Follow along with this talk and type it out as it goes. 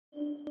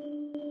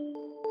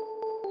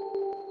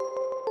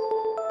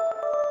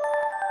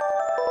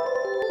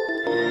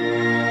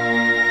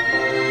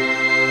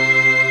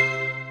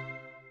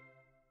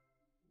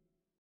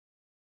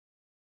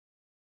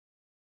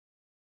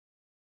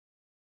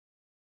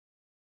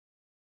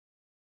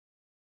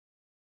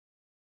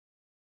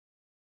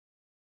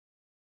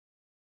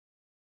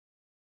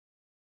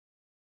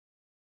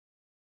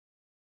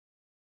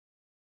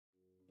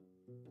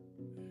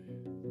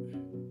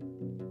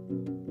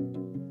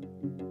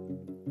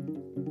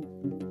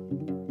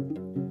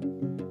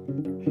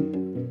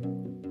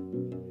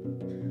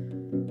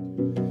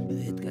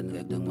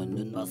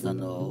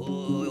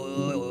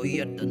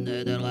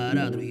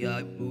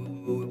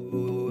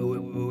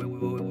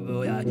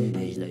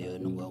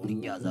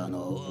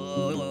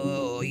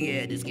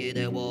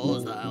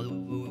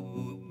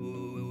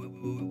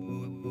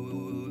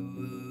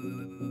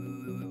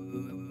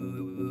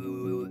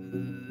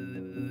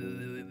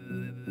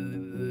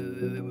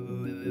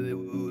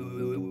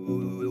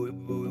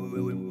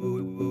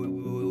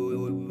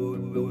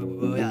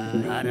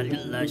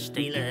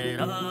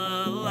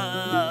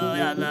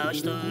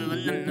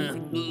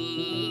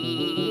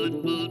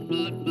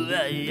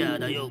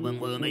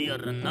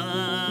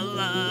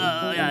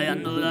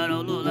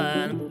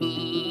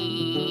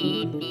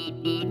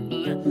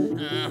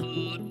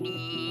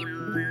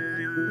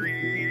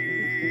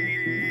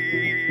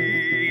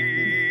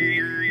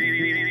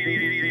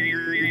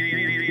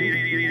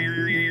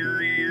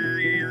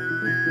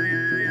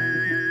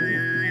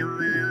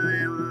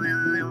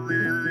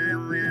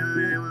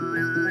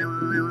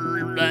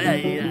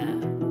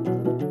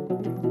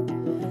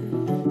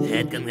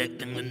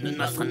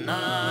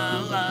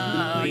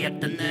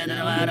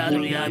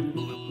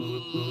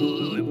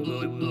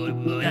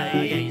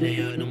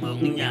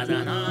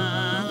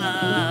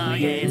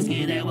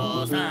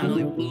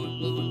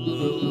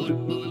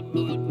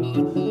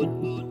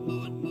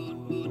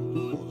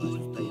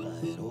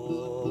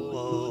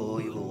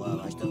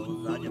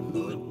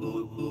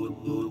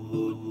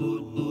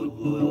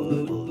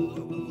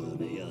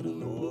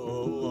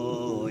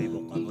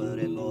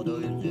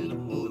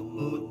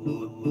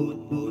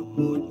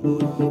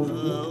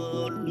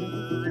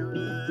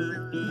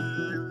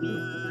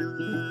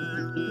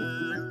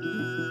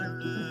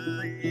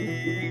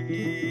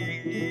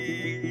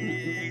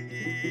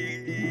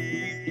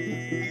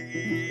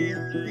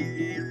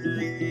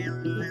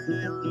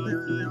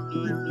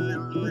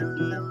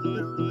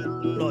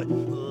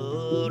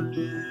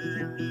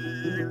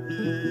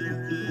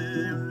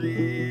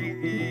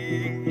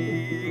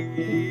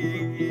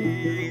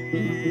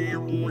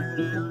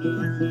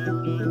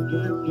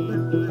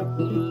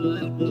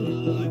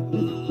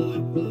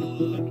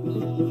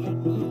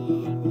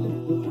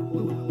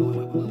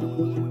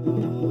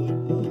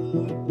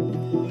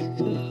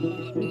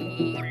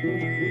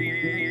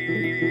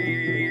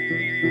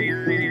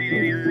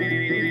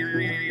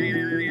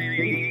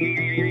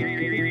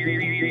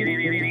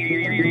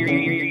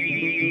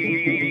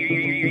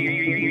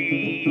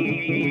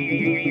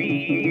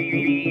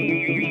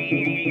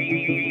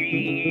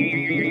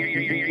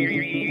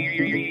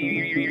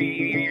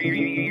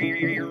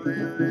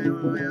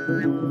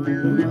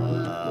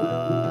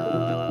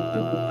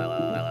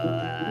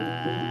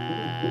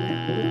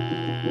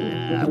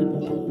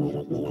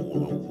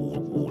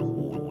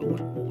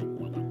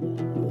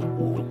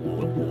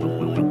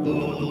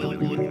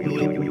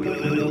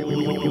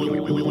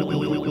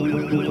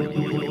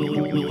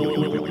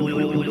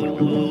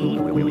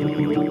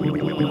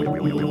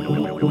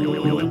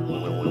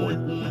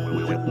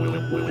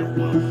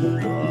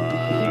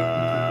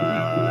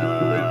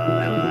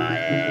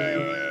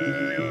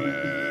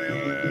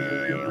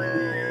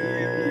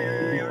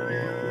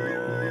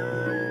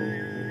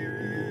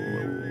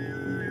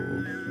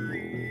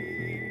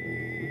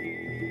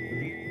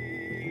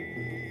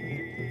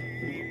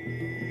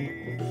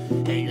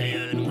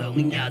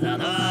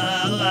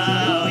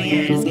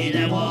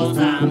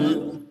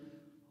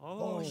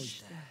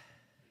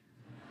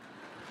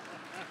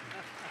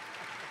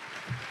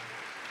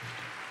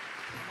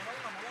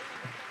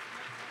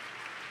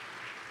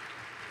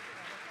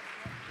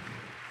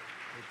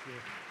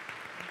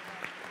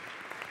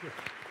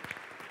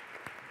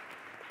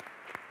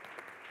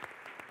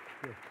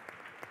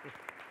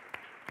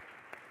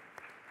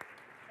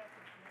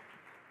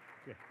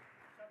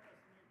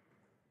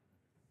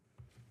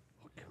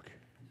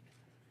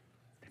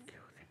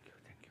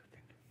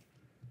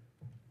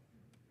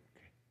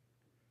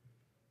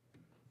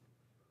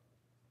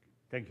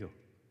Thank you.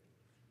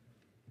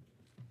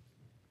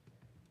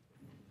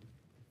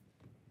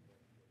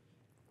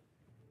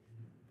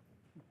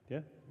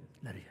 Yeah?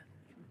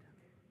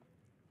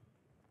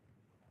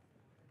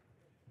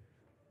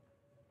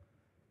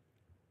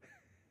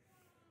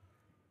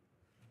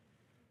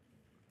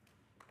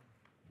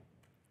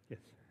 Yes.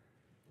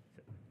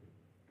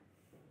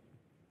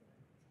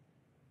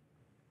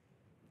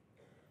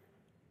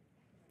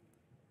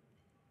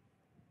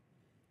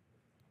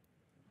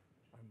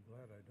 I'm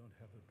glad I don't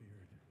have a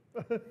beard.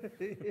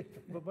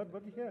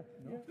 but yeah,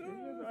 no?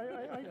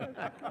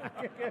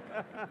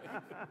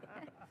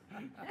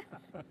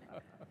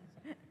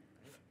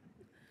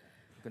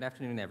 Good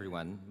afternoon,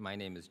 everyone. My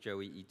name is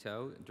Joey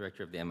Ito,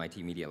 Director of the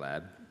MIT Media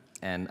Lab.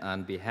 And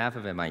on behalf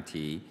of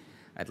MIT,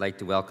 I'd like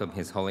to welcome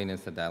His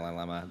Holiness the Dalai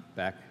Lama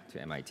back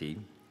to MIT.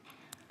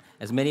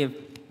 As many of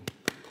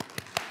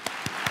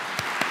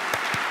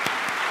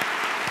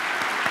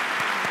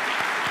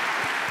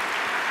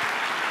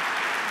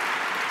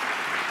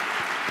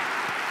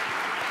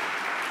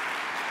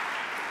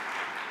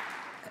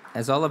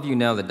As all of you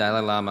know, the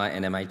Dalai Lama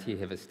and MIT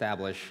have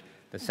established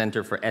the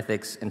Center for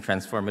Ethics and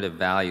Transformative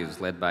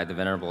Values, led by the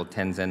Venerable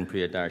Tenzin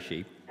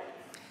Priyadarshi.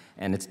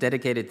 And it's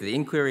dedicated to the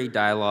inquiry,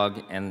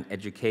 dialogue, and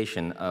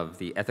education of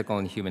the ethical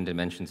and human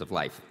dimensions of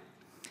life.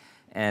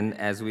 And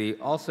as we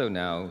also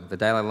know, the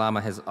Dalai Lama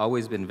has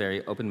always been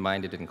very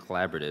open-minded and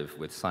collaborative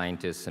with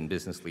scientists and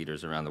business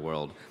leaders around the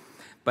world.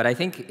 But I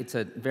think it's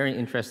a very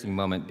interesting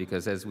moment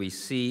because as we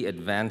see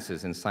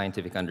advances in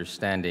scientific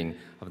understanding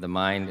of the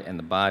mind and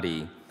the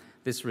body,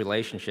 this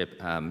relationship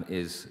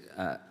is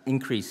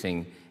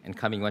increasing and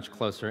coming much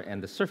closer,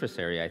 and the surface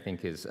area, I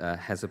think,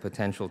 has a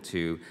potential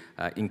to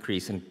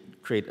increase and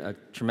create a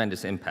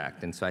tremendous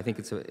impact. And so I think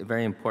it's a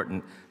very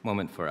important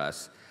moment for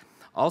us.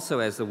 Also,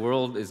 as the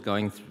world is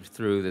going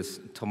through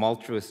this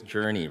tumultuous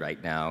journey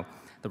right now,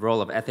 the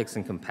role of ethics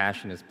and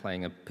compassion is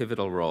playing a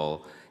pivotal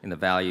role in the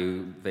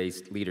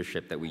value-based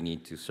leadership that we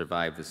need to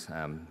survive this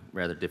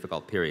rather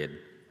difficult period.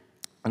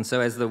 And so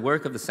as the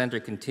work of the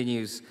center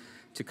continues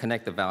to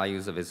connect the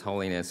values of His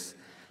Holiness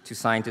to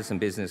scientists and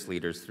business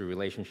leaders through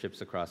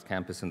relationships across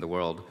campus and the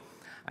world,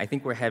 I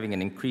think we're having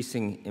an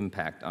increasing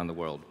impact on the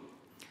world.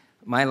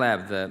 My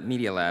lab, the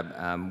Media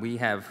Lab, we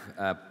have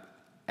an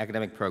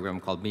academic program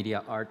called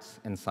Media Arts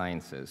and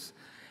Sciences.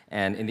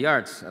 And in the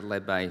arts,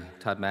 led by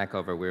Todd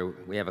Mackover,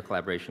 we have a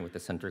collaboration with the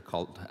center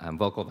called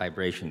Vocal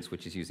Vibrations,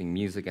 which is using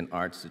music and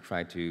arts to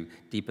try to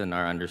deepen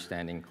our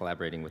understanding,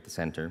 collaborating with the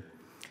center.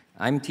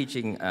 I'm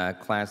teaching a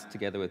class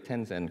together with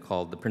Tenzin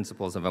called The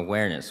Principles of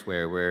Awareness,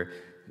 where we're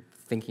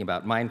thinking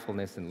about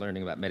mindfulness and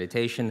learning about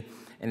meditation.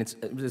 And it's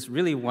this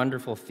really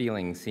wonderful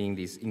feeling seeing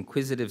these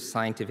inquisitive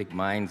scientific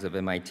minds of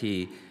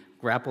MIT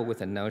grapple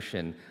with a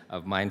notion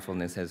of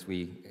mindfulness as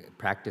we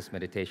practice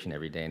meditation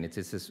every day. And it's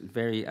this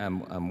very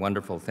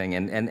wonderful thing.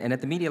 And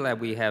at the Media Lab,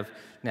 we have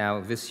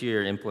now this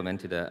year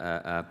implemented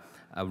a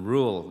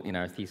rule in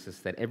our thesis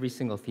that every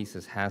single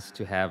thesis has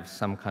to have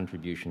some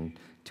contribution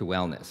to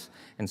wellness.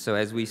 And so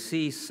as we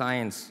see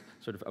science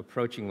sort of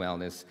approaching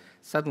wellness,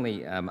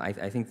 suddenly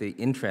I think the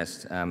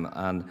interest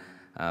on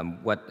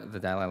what the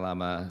Dalai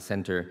Lama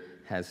Center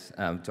has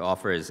to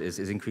offer is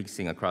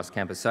increasing across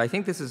campus. So I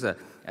think this is a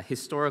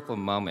historical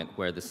moment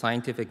where the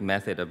scientific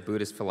method of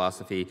Buddhist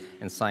philosophy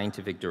and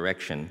scientific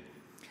direction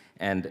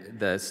and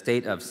the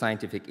state of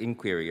scientific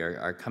inquiry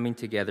are coming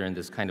together in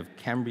this kind of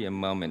Cambrian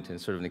moment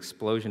and sort of an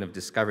explosion of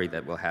discovery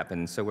that will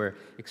happen. So we're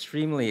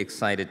extremely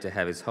excited to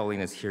have His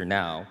Holiness here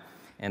now,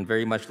 and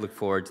very much look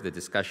forward to the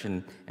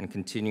discussion and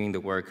continuing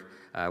the work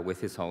with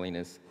His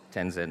Holiness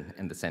Tenzin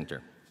and the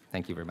center.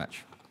 Thank you very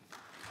much.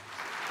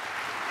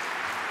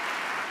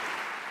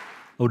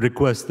 I would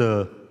request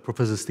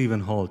Professor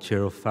Stephen Hall,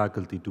 Chair of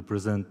Faculty, to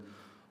present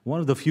one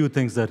of the few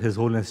things that His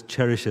Holiness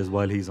cherishes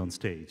while he's on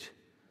stage.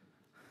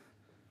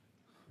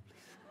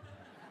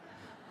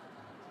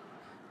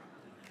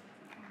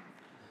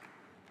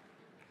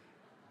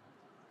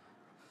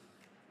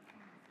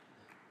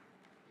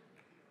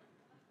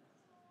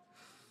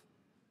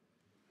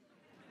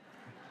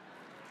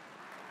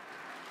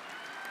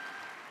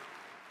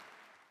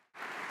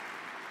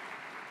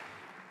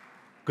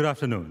 Good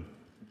afternoon.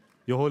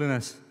 Your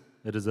Holiness,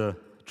 it is a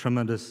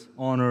tremendous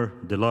honor,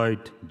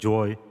 delight,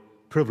 joy,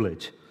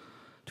 privilege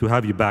to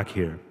have you back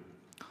here.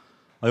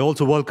 I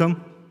also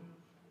welcome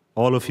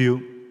all of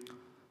you,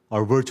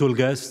 our virtual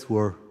guests who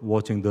are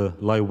watching the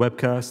live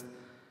webcast,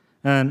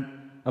 and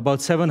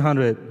about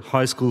 700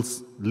 high school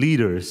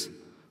leaders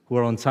who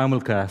are on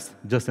simulcast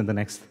just in the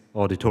next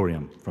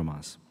auditorium from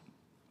us.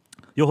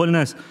 Your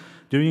Holiness,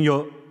 during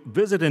your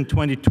visit in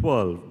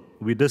 2012,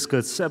 we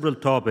discussed several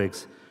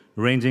topics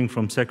ranging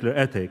from secular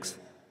ethics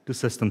to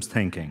systems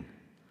thinking.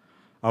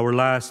 Our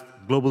last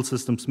global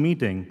systems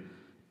meeting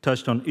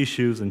touched on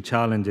issues and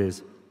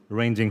challenges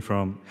ranging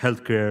from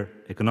healthcare,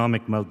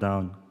 economic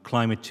meltdown,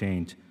 climate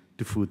change,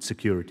 to food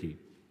security.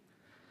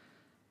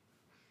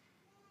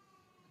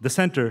 The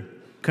center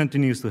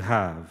continues to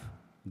have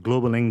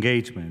global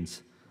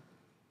engagements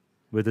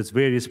with its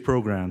various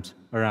programs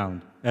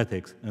around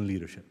ethics and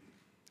leadership.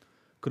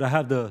 Could I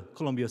have the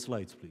Columbia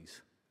slides,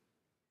 please?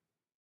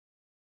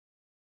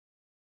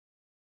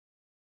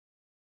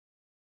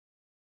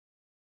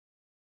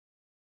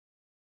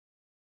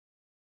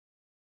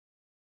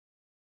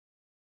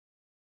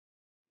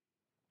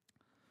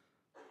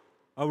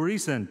 Our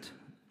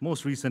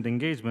most recent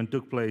engagement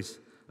took place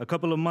a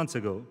couple of months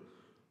ago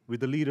with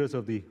the leaders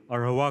of the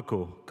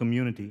Arahuaco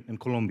community in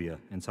Colombia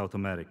in South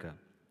America,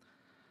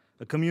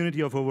 a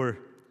community of over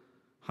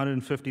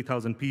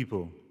 150,000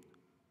 people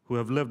who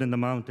have lived in the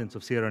mountains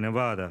of Sierra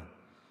Nevada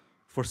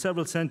for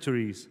several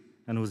centuries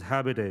and whose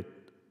habitat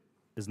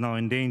is now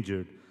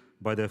endangered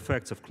by the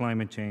effects of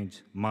climate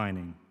change,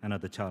 mining, and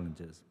other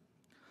challenges.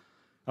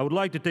 I would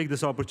like to take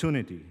this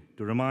opportunity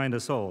to remind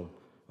us all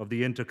of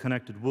the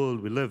interconnected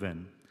world we live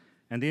in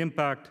and the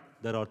impact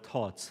that our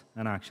thoughts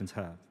and actions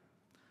have.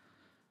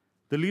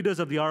 The leaders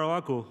of the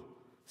Arahuaco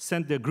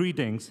sent their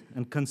greetings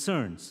and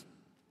concerns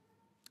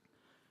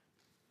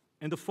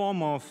in the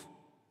form of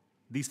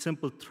these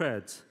simple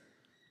threads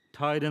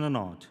tied in a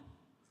knot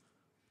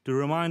to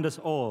remind us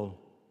all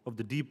of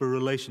the deeper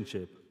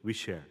relationship we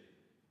share.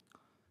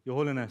 Your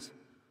Holiness,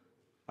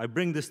 I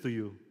bring this to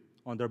you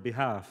on their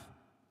behalf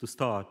to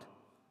start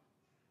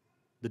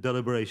the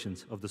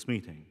deliberations of this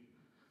meeting.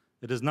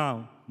 It is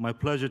now my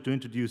pleasure to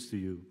introduce to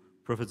you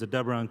Professor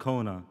Deborah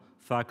Ancona,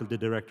 Faculty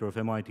Director of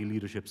MIT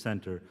Leadership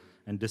Center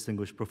and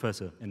Distinguished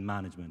Professor in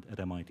Management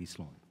at MIT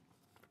Sloan.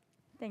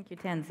 Thank you,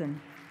 Tenzin.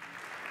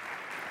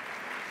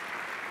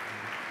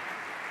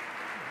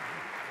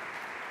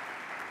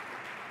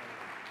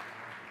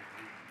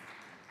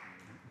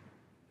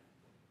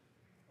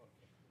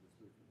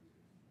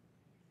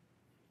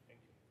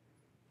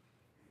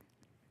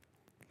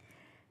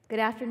 Good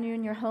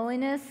afternoon, Your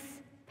Holiness,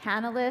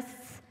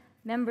 panelists,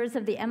 members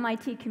of the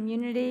MIT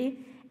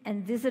community,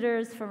 and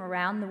visitors from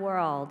around the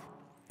world.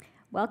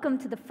 Welcome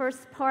to the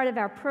first part of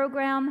our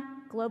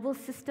program, Global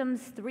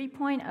Systems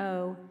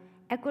 3.0,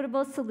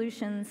 Equitable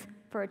Solutions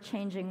for a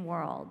Changing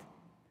World.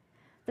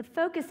 The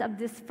focus of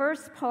this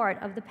first part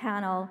of the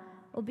panel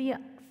will be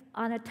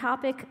on a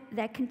topic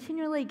that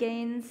continually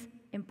gains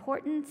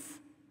importance,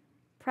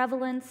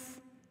 prevalence,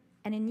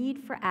 and a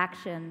need for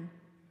action: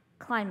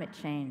 climate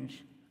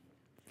change.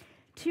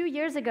 2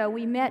 years ago,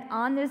 we met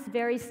on this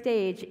very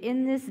stage,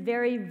 in this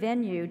very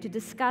venue, to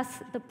discuss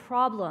the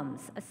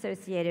problems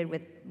associated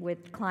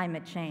with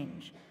climate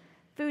change: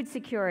 food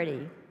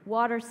security,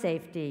 water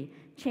safety,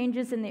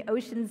 changes in the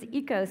ocean's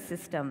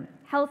ecosystem,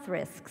 health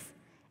risks,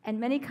 and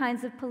many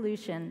kinds of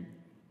pollution,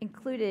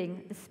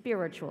 including the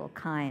spiritual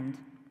kind.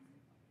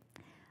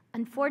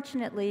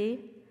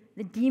 Unfortunately,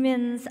 the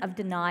demons of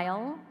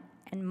denial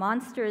and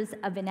monsters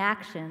of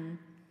inaction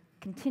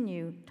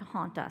continue to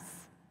haunt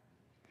us.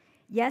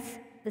 Yes,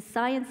 the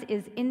science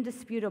is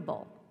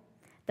indisputable.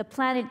 The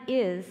planet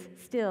is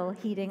still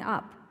heating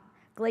up.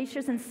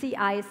 Glaciers and sea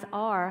ice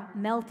are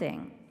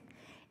melting.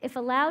 If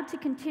allowed to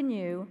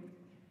continue,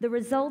 the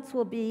results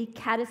will be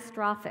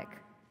catastrophic,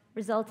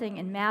 resulting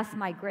in mass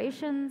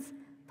migrations,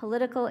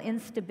 political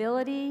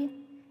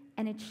instability,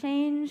 and a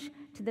change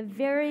to the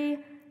very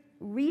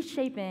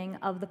reshaping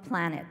of the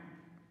planet.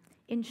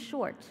 In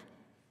short,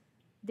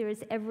 there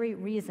is every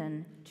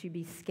reason to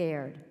be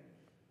scared.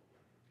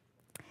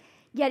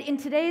 Yet in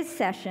today's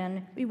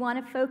session, we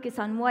want to focus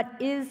on what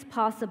is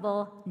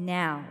possible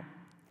now.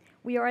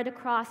 We are at a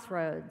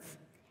crossroads,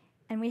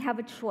 and we have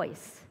a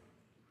choice: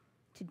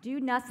 to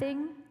do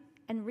nothing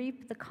and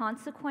reap the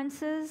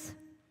consequences,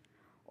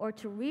 or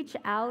to reach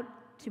out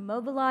to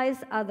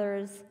mobilize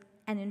others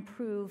and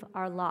improve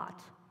our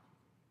lot.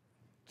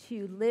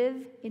 To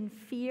live in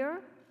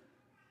fear,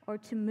 or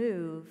to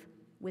move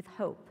with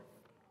hope.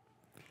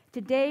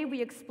 Today,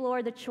 we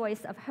explore the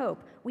choice of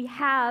hope. We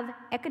have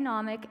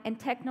economic and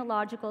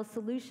technological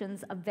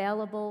solutions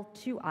available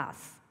to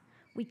us.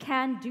 We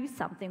can do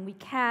something. We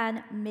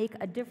can make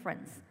a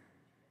difference.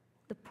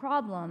 The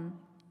problem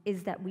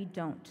is that we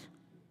don't.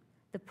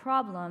 The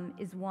problem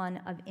is one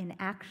of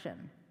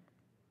inaction.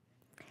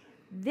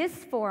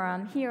 This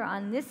forum, here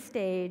on this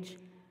stage,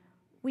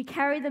 we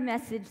carry the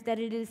message that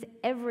it is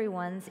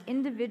everyone's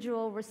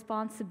individual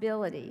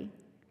responsibility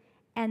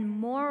and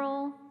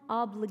moral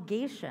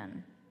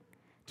obligation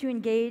to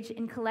engage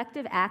in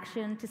collective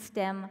action to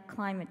stem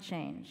climate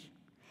change.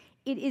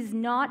 It is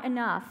not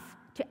enough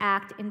to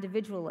act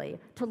individually,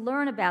 to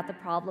learn about the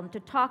problem, to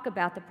talk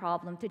about the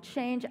problem, to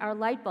change our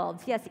light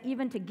bulbs, yes,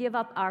 even to give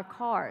up our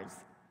cars.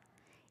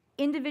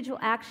 Individual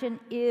action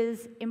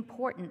is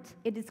important,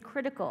 it is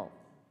critical,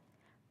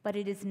 but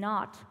it is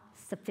not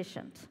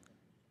sufficient.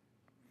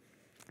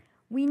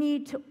 We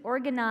need to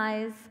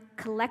organize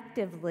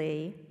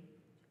collectively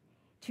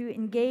to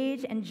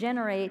engage and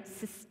generate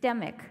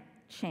systemic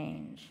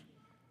change.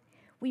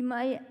 We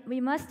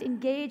must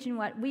engage in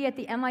what we at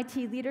the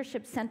MIT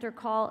Leadership Center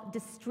call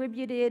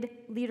distributed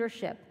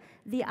leadership,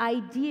 the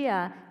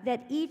idea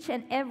that each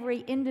and every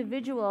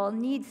individual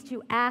needs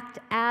to act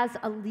as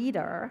a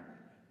leader,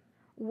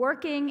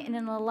 working in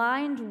an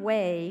aligned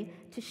way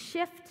to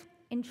shift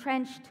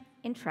entrenched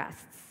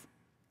interests.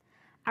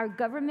 Our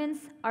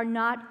governments are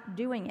not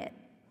doing it,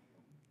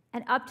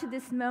 and up to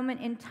this moment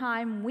in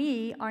time,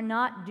 we are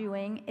not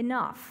doing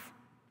enough.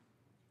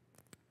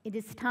 It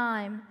is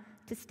time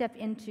to step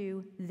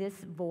into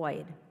this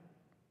void.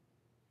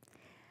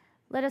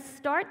 Let us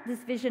start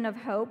this vision of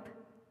hope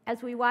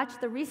as we watch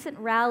the recent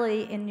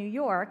rally in New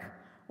York,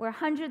 where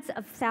hundreds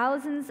of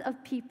thousands of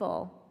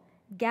people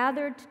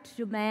gathered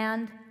to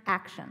demand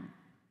action.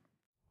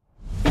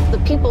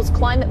 The People's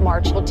Climate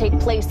March will take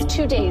place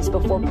 2 days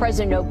before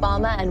President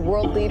Obama and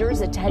world leaders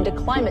attend a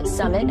climate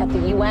summit at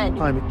the UN.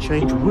 Climate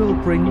change will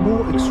bring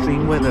more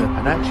extreme weather,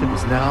 and action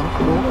is now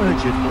more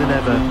urgent than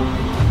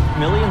ever.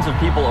 Millions of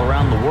people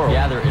around the world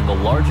gather in the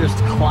largest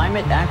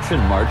climate action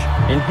march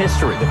in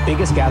history. The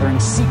biggest gathering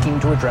seeking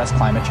to address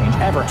climate change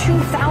ever.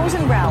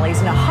 2,000 rallies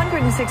in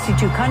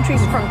 162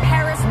 countries, from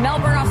Paris,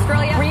 Melbourne,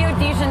 Australia, Rio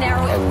de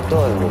Janeiro.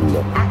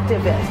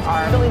 Activists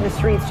are filling the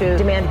streets to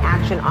demand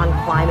action on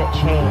climate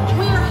change.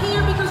 We are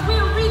here because we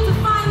are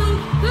redefining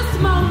this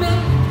moment,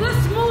 this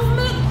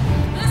movement,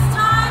 this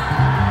time.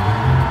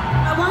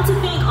 I want to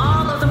thank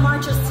all of the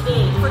marchers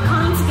today for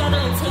coming together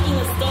and taking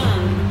a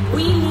stand.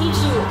 We need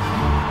you.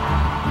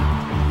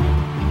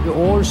 We're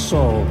all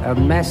saw a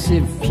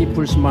massive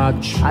people's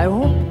march. I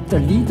hope the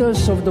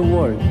leaders of the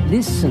world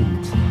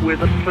listened. We're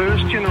the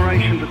first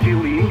generation to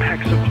feel the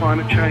impacts of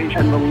climate change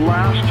and the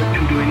last that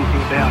can do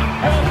anything about it.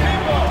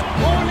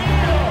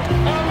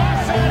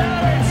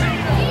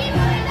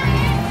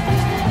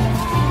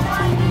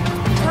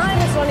 Time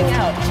is running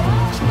out.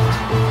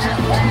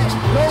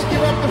 Don't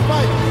give up the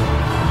fight.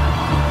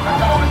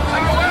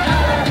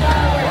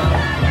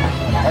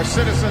 Our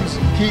citizens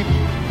keep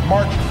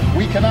marching.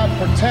 We cannot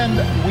pretend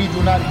we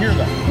do not hear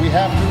them. We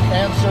have to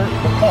answer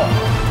the call.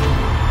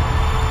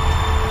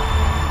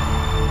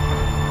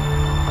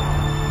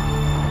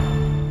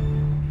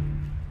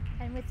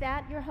 And with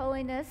that, Your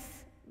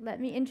Holiness, let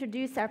me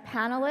introduce our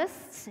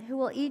panelists, who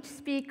will each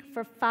speak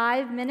for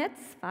 5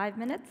 minutes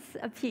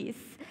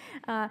apiece.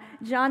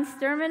 John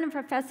Sterman, a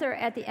professor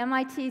at the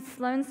MIT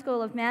Sloan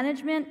School of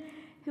Management,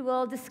 who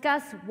will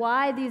discuss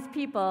why these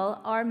people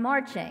are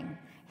marching.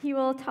 He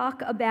will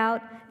talk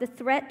about the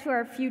threat to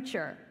our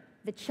future,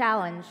 the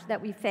challenge that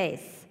we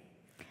face.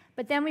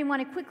 But then we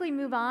want to quickly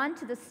move on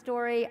to the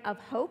story of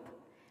hope,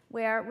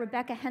 where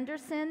Rebecca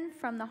Henderson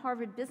from the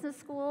Harvard Business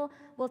School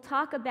will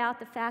talk about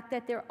the fact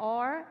that there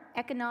are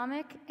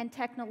economic and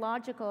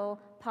technological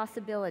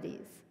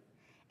possibilities.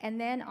 And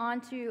then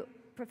on to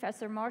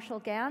Professor Marshall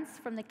Ganz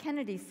from the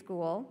Kennedy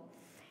School,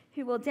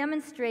 who will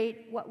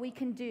demonstrate what we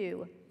can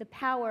do, the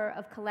power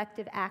of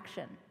collective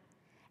action.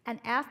 And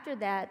after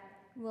that,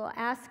 we'll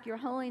ask Your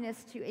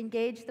Holiness to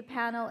engage the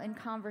panel in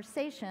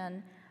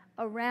conversation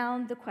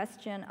around the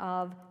question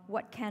of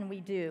what can we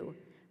do,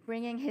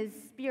 bringing his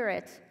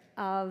spirit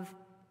of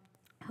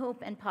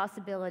hope and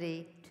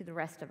possibility to the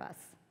rest of us.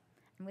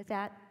 And with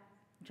that,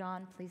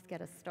 John, please get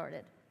us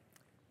started.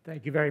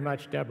 Thank you very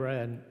much,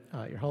 Deborah, and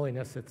Your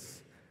Holiness,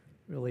 it's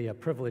really a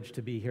privilege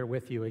to be here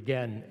with you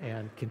again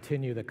and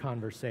continue the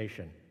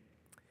conversation.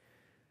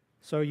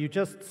 So you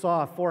just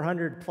saw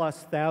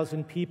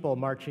 400,000+ people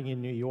marching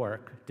in New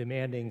York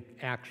demanding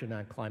action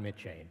on climate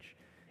change.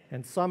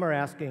 And some are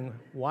asking,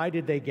 why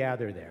did they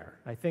gather there?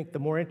 I think the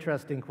more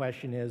interesting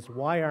question is,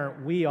 why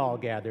aren't we all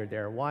gathered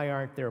there? Why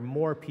aren't there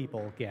more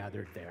people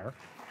gathered there?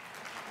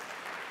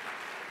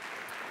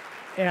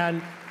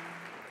 And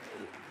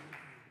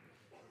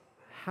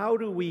how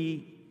do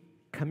we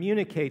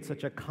communicate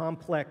such a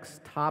complex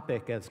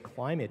topic as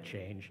climate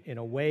change in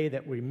a way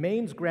that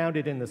remains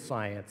grounded in the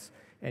science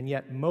and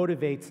yet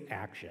motivates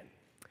action?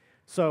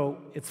 So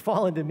it's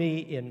fallen to me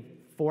in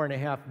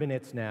 4.5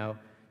 minutes now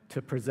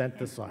to present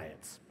the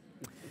science.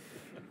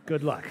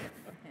 Good luck.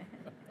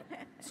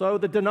 So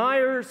the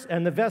deniers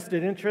and the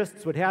vested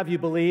interests would have you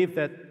believe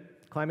that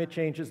climate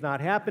change is not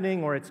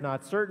happening or it's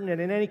not certain,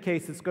 and in any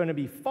case, it's going to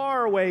be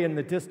far away in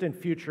the distant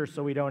future,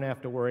 so we don't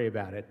have to worry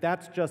about it.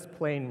 That's just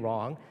plain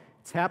wrong.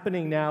 It's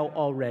happening now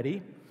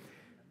already.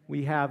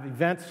 We have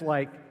events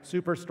like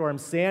Superstorm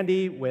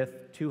Sandy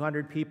with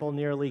 200 people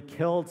nearly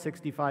killed,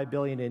 65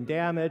 billion in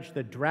damage,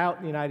 the drought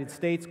in the United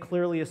States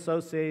clearly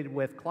associated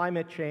with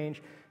climate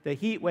change, the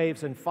heat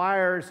waves and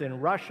fires in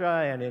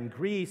Russia and in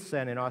Greece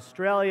and in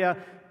Australia,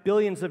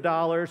 billions of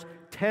dollars,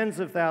 tens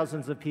of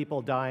thousands of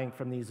people dying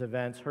from these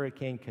events,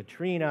 Hurricane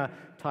Katrina,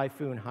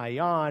 Typhoon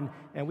Haiyan,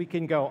 and we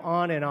can go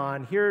on and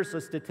on. Here's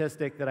a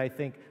statistic that I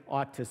think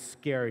ought to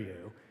scare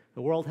you.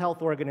 The World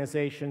Health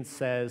Organization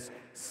says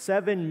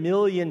 7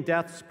 million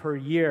deaths per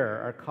year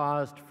are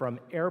caused from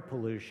air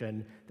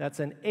pollution. That's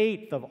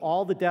 1/8 of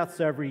all the deaths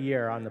every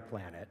year on the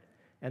planet.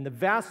 And the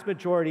vast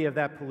majority of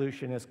that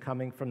pollution is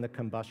coming from the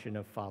combustion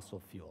of fossil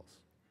fuels.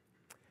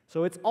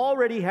 So it's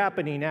already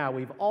happening now.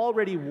 We've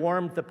already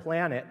warmed the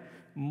planet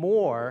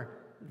more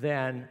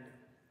than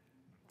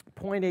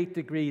 0.8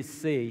 degrees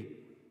C.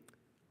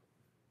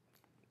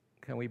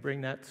 Can we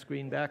bring that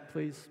screen back,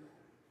 please?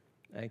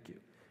 Thank you.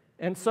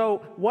 And so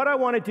what I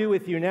want to do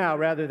with you now,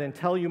 rather than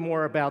tell you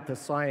more about the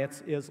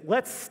science, is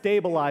let's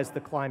stabilize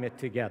the climate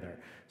together.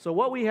 So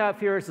what we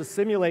have here is a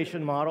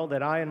simulation model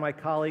that I and my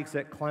colleagues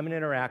at Climate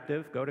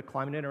Interactive, go to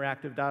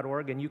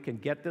climateinteractive.org, and you can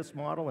get this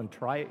model and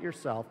try it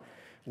yourself.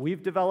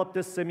 We've developed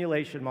this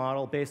simulation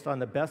model based on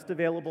the best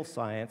available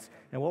science,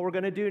 and what we're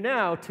going to do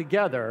now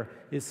together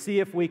is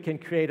see if we can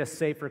create a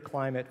safer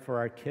climate for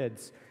our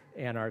kids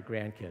and our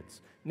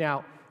grandkids.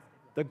 Now,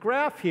 the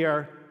graph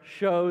here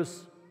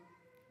shows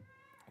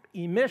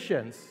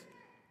emissions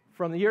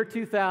from the year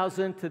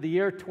 2000 to the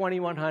year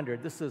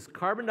 2100. This is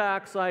carbon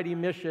dioxide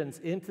emissions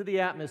into the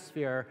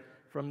atmosphere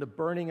from the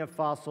burning of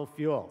fossil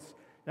fuels.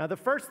 Now, the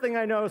first thing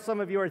I know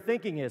some of you are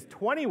thinking is,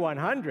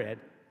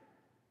 2100?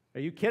 Are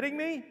you kidding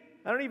me?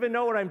 I don't even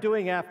know what I'm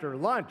doing after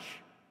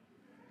lunch.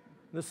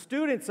 The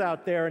students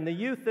out there and the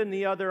youth in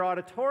the other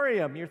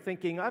auditorium, you're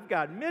thinking, I've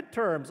got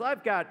midterms,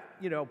 I've got,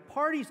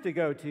 parties to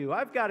go to,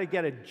 I've got to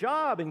get a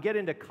job and get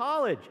into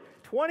college.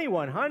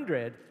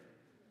 2100?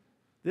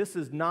 This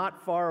is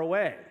not far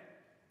away.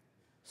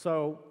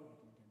 So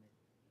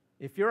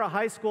if you're a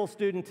high school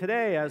student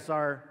today, as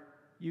our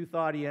youth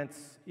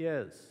audience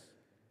is,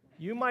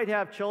 you might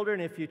have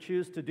children if you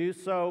choose to do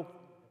so,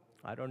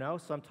 I don't know,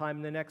 sometime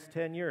in the next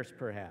 10 years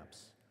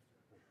perhaps.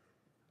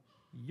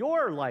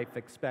 Your life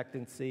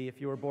expectancy,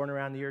 if you were born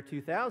around the year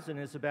 2000,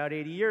 is about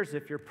 80 years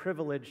if you're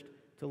privileged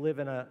to live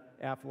in an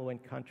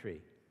affluent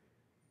country.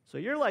 So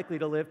you're likely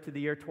to live to the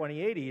year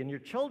 2080, and your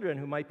children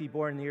who might be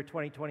born in the year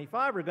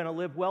 2025 are going to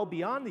live well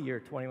beyond the year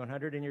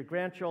 2100, and your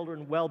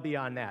grandchildren well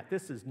beyond that.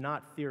 This is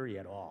not theory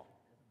at all.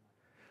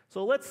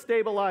 So let's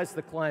stabilize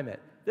the climate.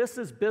 This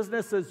is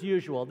business as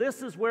usual.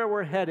 This is where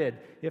we're headed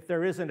if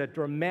there isn't a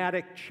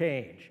dramatic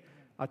change,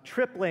 a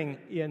tripling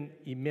in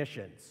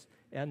emissions.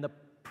 And the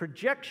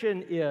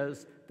projection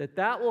is that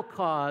that will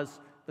cause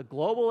the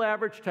global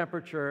average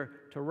temperature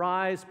to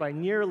rise by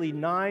nearly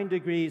 9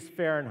 degrees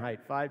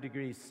Fahrenheit, 5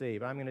 degrees C,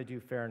 but I'm going to do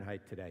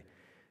Fahrenheit today.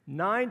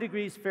 9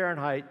 degrees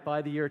Fahrenheit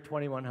by the year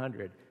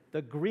 2100.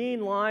 The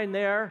green line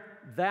there,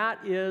 that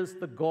is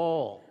the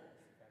goal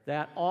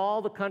that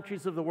all the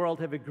countries of the world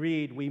have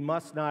agreed we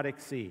must not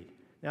exceed.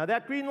 Now,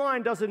 that green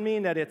line doesn't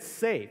mean that it's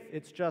safe.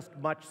 It's just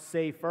much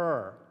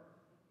safer.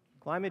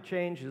 Climate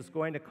change is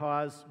going to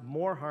cause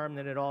more harm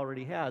than it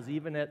already has,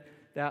 even at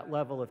that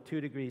level of 2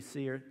 degrees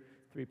C or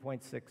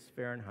 3.6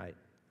 Fahrenheit.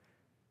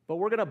 But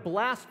we're going to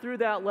blast through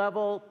that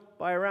level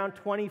by around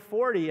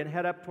 2040 and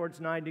head up towards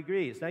 9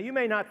 degrees. Now, you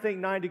may not think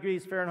 9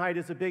 degrees Fahrenheit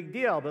is a big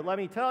deal, but let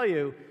me tell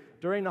you,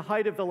 during the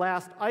height of the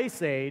last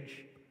ice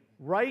age,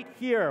 right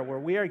here where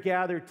we are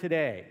gathered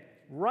today,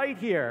 right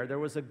here, there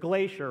was a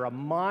glacier a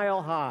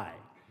mile high.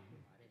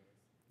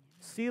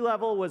 Sea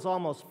level was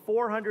almost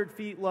 400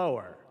 feet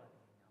lower,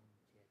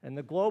 and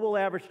the global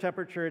average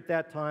temperature at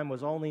that time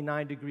was only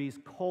 9 degrees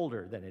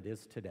colder than it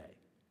is today.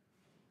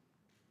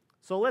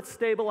 So let's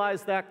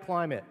stabilize that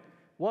climate.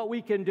 What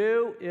we can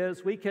do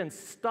is we can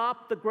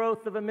stop the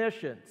growth of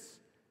emissions.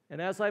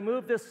 And as I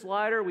move this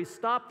slider, we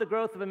stop the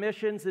growth of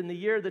emissions in the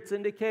year that's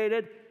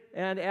indicated,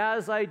 and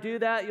as I do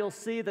that, you'll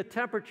see the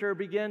temperature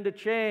begin to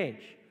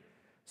change.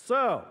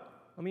 So,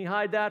 let me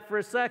hide that for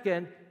a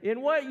second.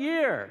 In what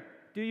year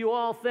do you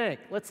all think?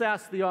 Let's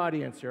ask the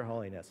audience, Your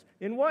Holiness.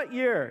 In what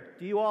year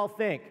do you all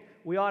think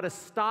we ought to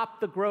stop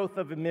the growth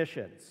of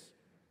emissions?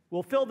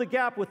 We'll fill the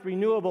gap with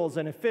renewables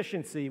and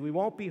efficiency. We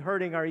won't be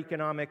hurting our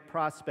economic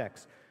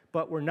prospects,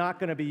 but we're not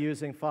going to be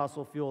using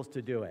fossil fuels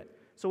to do it.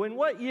 So in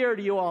what year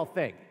do you all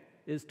think?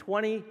 Is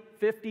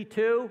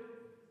 2052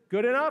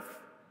 good enough?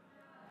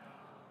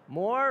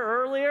 More?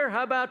 Earlier?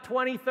 How about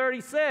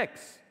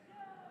 2036?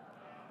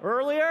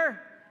 Earlier?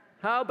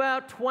 How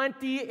about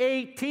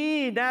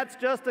 2018? That's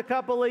just a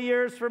couple of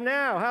years from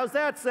now. How's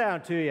that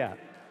sound to you?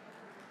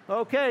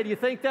 Okay, do you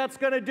think that's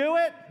going to do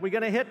it? We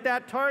going to hit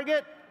that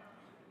target?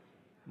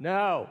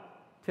 No.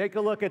 Take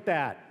a look at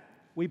that.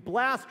 We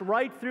blast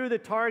right through the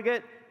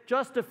target.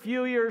 Just a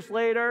few years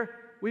later,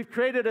 we've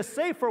created a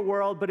safer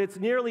world, but it's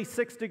nearly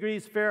 6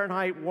 degrees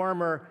Fahrenheit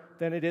warmer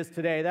than it is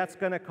today. That's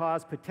going to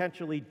cause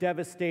potentially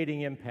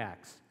devastating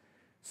impacts.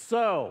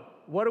 So,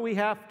 what do we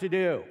have to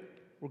do?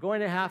 We're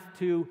going to have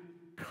to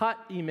cut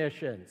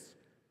emissions.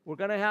 We're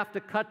going to have to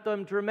cut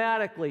them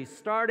dramatically,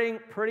 starting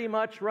pretty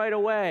much right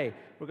away.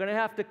 We're going to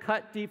have to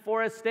cut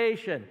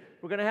deforestation.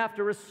 We're going to have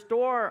to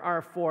restore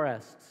our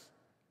forests.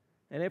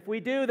 And if we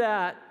do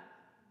that,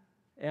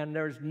 and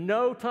there's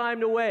no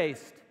time to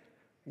waste,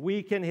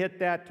 we can hit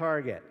that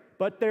target.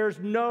 But there's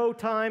no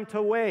time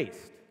to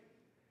waste.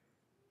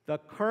 The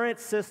current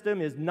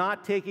system is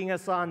not taking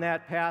us on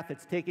that path.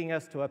 It's taking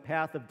us to a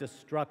path of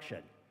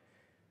destruction.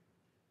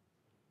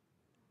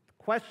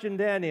 The question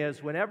then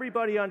is, when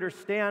everybody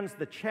understands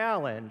the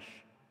challenge,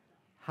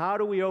 how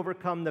do we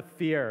overcome the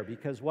fear?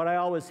 Because what I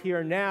always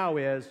hear now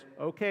is,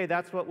 okay,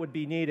 that's what would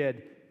be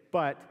needed,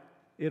 but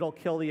it'll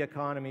kill the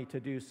economy to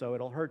do so.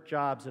 It'll hurt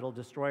jobs. It'll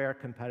destroy our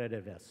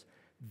competitiveness.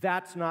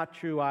 That's not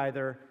true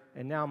either.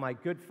 And now my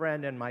good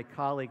friend and my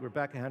colleague,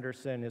 Rebecca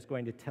Henderson, is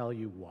going to tell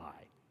you why.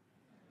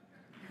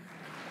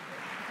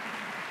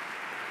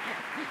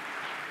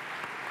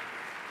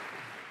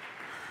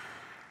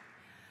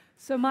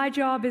 So my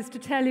job is to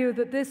tell you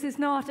that this is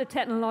not a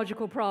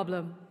technological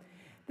problem.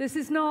 This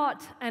is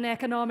not an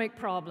economic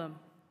problem.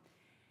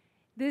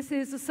 This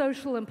is a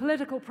social and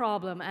political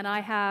problem, and I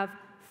have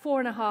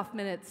 4.5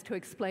 minutes to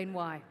explain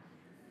why.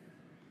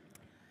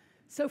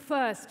 So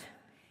first,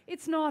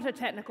 it's not a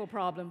technical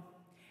problem.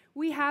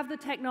 We have the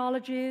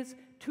technologies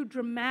to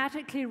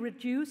dramatically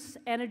reduce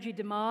energy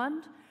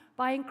demand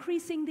by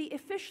increasing the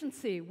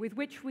efficiency with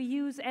which we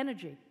use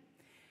energy.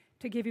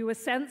 To give you a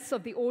sense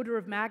of the order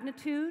of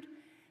magnitude,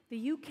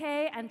 the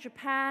UK and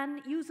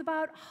Japan use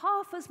about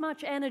half as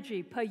much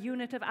energy per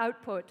unit of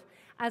output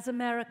as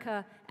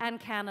America and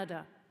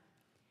Canada.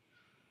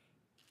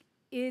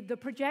 The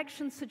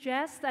projections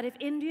suggest that if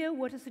India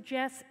were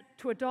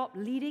to adopt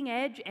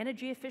leading-edge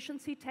energy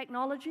efficiency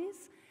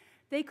technologies,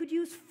 they could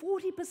use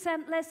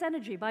 40% less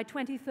energy by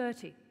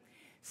 2030.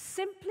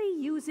 Simply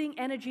using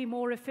energy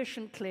more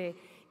efficiently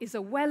is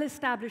a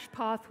well-established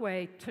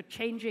pathway to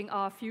changing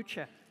our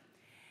future.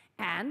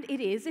 And it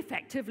is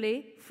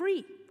effectively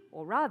free,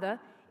 or rather,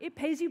 it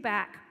pays you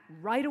back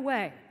right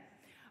away.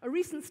 A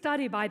recent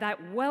study by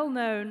that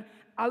well-known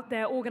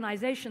out-there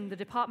organization, the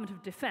Department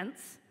of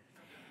Defense,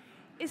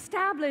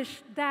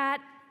 established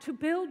that to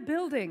build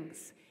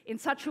buildings in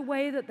such a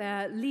way that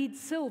they're LEED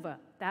silver,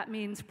 That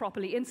means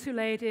properly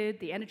insulated,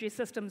 the energy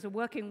systems are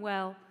working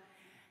well.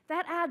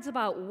 That adds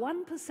about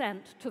 1%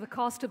 to the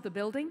cost of the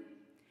building,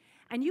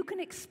 and you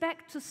can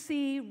expect to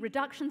see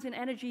reductions in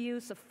energy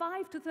use of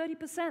 5 to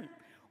 30%,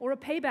 or a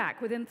payback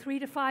within 3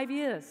 to 5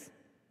 years.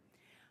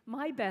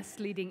 My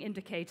best leading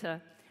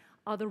indicator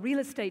are the real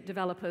estate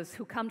developers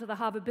who come to the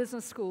Harvard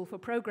Business School for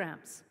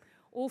programs,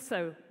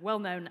 also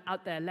well-known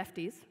out there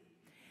lefties.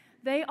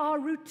 They are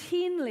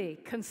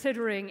routinely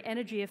considering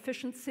energy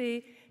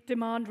efficiency,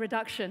 demand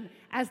reduction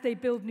as they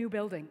build new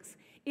buildings.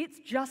 It's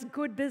just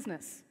good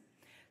business.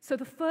 So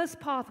the first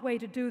pathway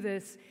to do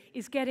this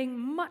is getting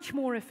much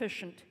more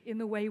efficient in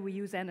the way we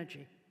use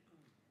energy.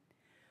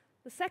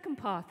 The second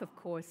path, of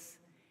course,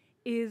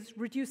 is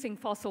reducing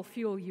fossil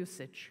fuel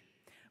usage,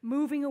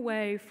 moving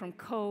away from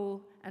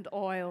coal and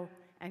oil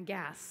and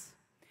gas.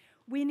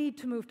 We need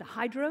to move to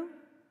hydro,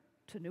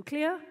 to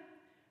nuclear,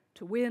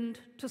 to wind,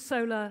 to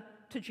solar,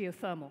 to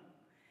geothermal.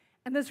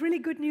 And there's really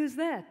good news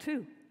there,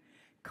 too.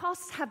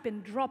 Costs have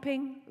been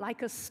dropping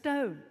like a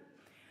stone.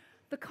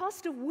 The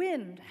cost of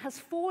wind has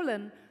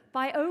fallen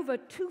by over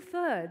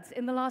 2/3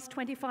 in the last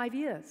 25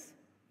 years.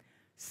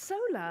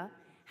 Solar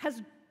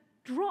has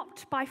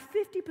dropped by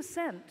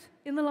 50%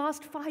 in the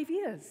last 5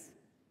 years.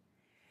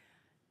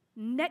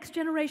 Next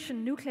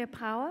generation nuclear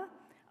power,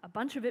 a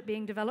bunch of it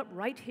being developed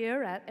right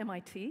here at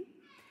MIT.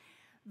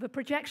 The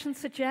projections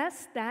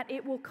suggest that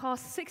it will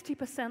cost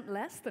 60%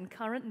 less than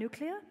current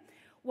nuclear,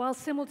 while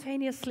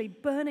simultaneously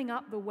burning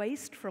up the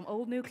waste from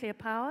old nuclear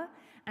power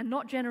and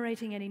not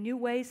generating any new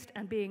waste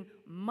and being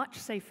much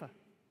safer.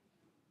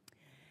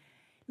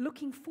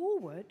 Looking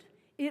forward,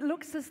 it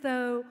looks as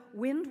though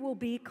wind will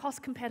be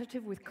cost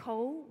competitive with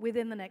coal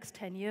within the next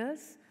 10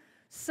 years,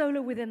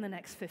 solar within the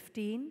next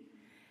 15.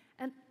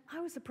 And I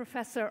was a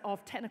professor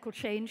of technical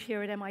change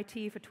here at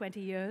MIT for 20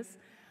 years.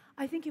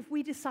 I think if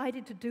we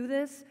decided to do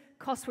this,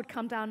 costs would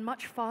come down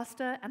much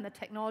faster and the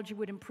technology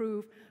would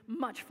improve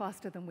much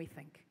faster than we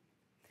think.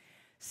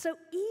 So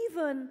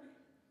even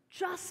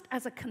just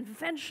as a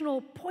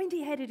conventional,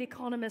 pointy-headed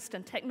economist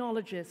and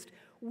technologist,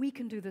 we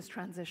can do this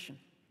transition.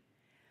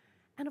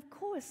 And of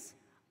course,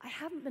 I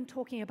haven't been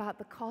talking about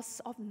the costs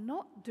of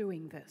not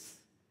doing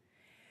this,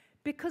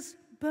 because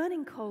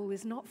burning coal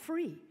is not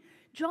free.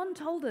 John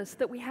told us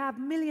that we have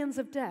millions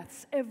of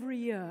deaths every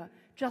year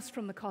just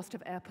from the cost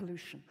of air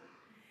pollution.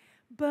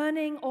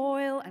 Burning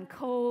oil and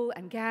coal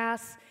and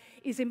gas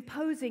is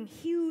imposing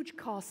huge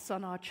costs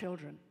on our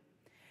children.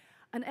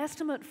 An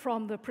estimate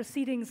from the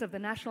Proceedings of the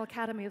National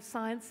Academy of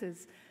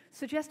Sciences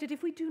suggested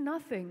if we do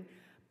nothing,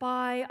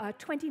 by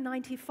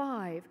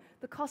 2095,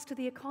 the cost to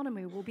the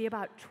economy will be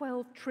about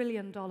 $12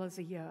 trillion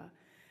a year.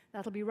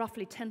 That'll be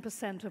roughly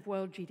 10% of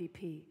world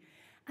GDP.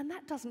 And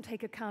that doesn't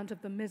take account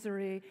of the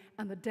misery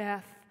and the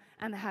death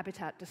and the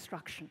habitat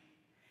destruction.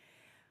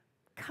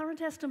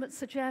 Current estimates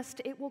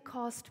suggest it will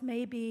cost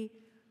maybe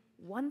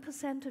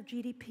 1% of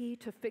GDP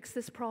to fix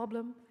this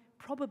problem,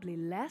 probably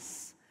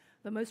less.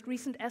 The most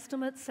recent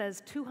estimate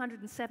says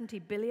 $270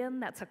 billion,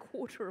 that's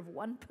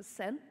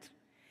 1/4%.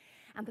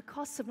 And the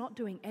costs of not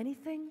doing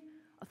anything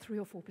are 3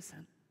 or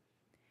 4%.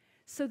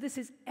 So this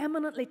is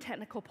eminently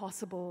technical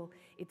possible.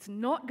 It's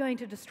not going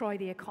to destroy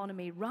the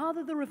economy,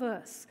 rather the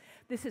reverse.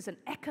 This is an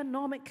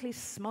economically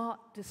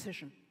smart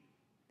decision.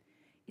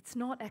 It's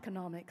not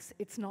economics,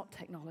 it's not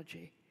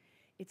technology.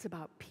 It's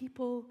about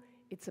people,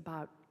 it's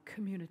about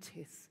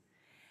communities.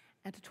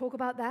 And to talk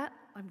about that,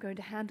 I'm going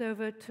to hand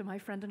over to my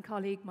friend and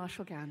colleague,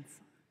 Marshall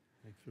Ganz.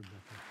 Thanks, Rebecca.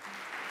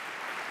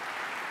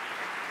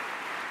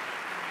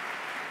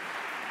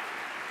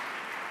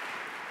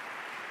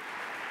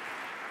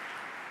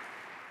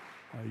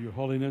 Your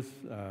Holiness,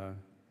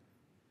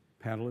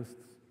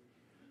 panelists,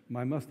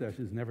 my mustache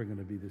is never going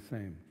to be the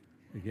same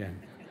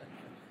again.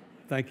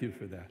 Thank you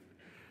for that.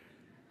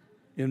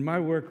 In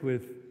my work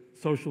with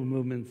social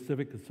movements,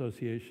 civic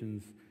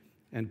associations,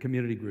 and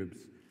community groups,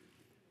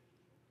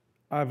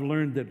 I've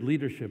learned that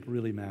leadership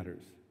really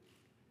matters,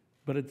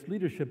 but it's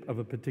leadership of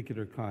a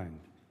particular kind.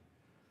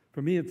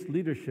 For me, it's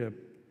leadership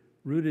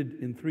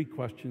rooted in 3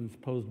 questions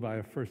posed by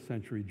a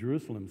first-century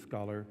Jerusalem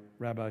scholar,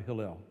 Rabbi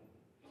Hillel,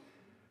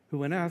 who,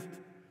 when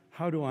asked,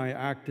 "How do I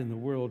act in the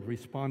world?"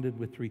 responded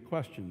with 3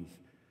 questions.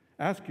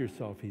 "Ask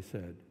yourself," he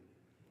said,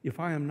 "if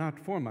I am not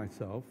for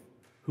myself,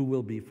 who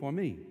will be for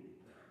me?"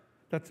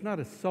 That's not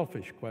a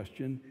selfish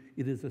question,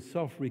 it is a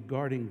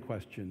self-regarding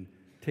question,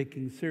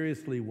 taking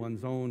seriously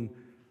one's own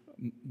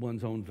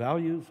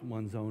values,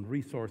 one's own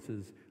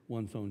resources,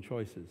 one's own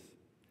choices.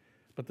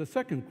 But the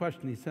second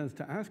question he says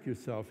to ask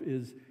yourself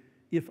is,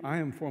 if I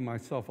am for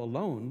myself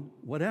alone,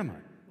 what am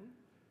I?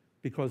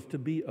 Because to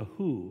be a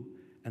who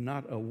and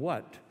not a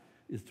what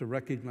is to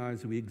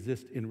recognize we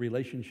exist in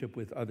relationship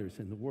with others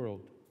in the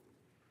world.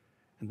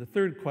 And the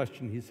third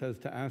question he says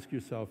to ask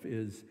yourself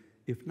is,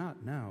 if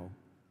not now,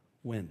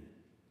 when?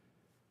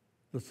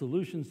 The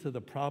solutions to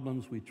the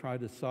problems we try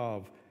to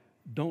solve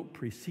don't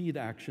precede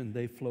action,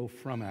 they flow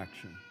from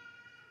action.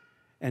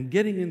 And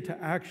getting into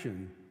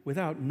action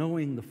without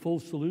knowing the full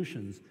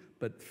solutions,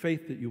 but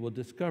faith that you will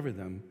discover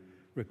them,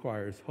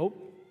 requires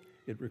hope,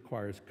 it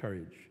requires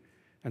courage.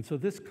 And so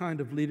this kind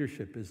of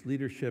leadership is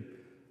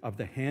leadership of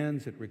the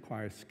hands, it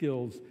requires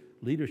skills,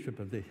 leadership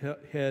of the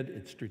head,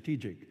 it's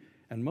strategic,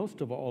 and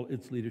most of all,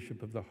 it's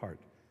leadership of the heart,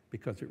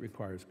 because it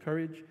requires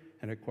courage,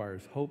 and it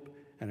requires hope,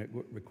 and it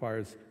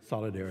requires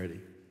solidarity.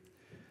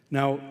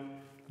 Now,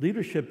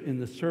 leadership in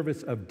the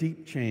service of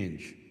deep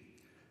change,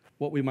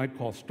 what we might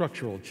call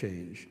structural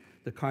change,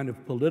 the kind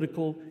of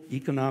political,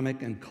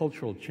 economic, and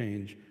cultural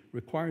change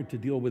required to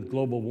deal with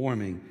global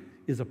warming,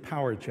 is a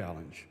power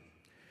challenge.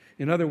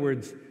 In other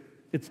words,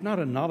 it's not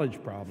a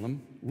knowledge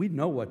problem. We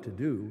know what to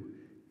do.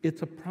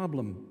 It's a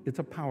problem. It's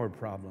a power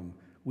problem.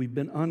 We've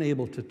been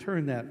unable to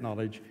turn that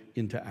knowledge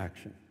into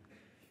action.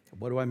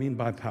 What do I mean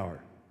by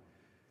power?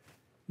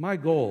 My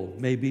goal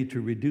may be to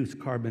reduce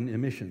carbon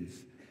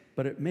emissions,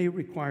 but it may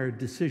require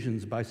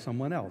decisions by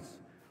someone else,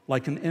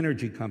 like an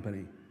energy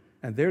company,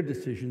 and their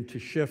decision to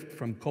shift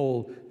from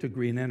coal to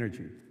green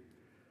energy.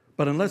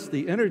 But unless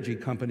the energy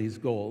company's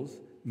goals,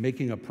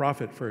 making a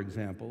profit, for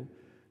example,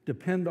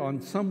 depend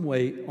on some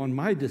way on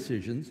my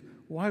decisions,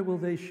 why will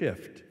they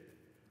shift?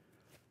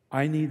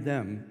 I need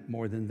them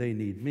more than they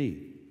need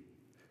me.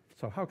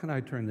 So how can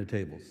I turn the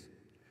tables?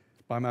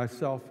 By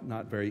myself,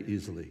 not very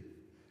easily.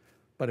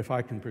 But if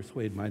I can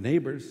persuade my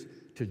neighbors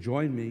to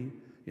join me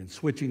in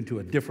switching to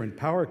a different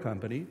power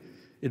company,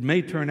 it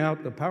may turn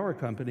out the power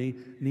company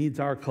needs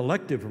our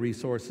collective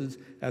resources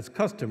as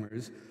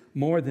customers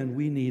more than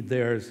we need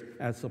theirs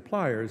as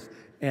suppliers,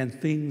 and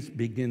things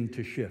begin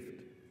to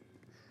shift.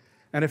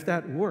 And if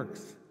that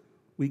works,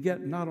 we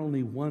get not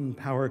only one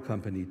power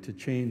company to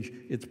change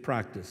its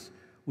practice,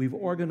 we've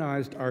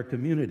organized our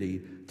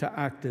community to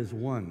act as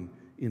one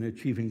in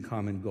achieving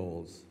common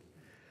goals.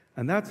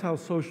 And that's how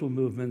social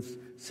movements,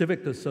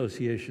 civic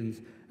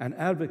associations, and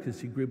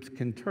advocacy groups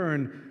can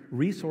turn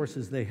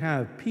resources they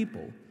have,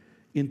 people,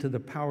 into the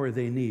power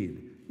they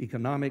need,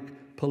 economic,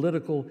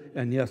 political,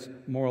 and yes,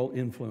 moral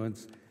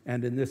influence,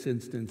 and in this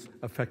instance,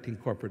 affecting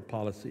corporate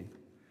policy.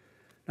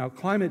 Now,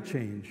 climate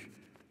change,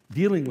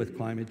 dealing with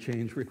climate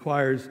change,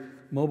 requires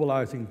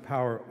mobilizing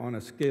power on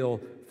a scale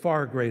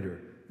far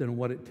greater than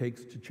what it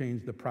takes to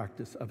change the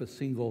practice of a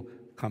single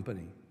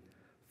company.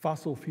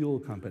 Fossil fuel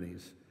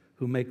companies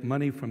who make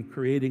money from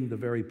creating the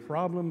very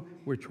problem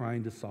we're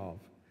trying to solve.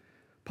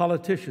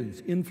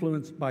 Politicians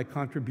influenced by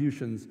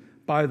contributions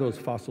by those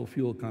fossil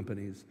fuel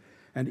companies,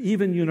 and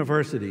even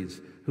universities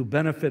who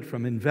benefit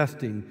from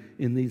investing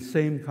in these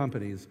same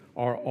companies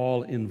are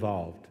all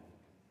involved.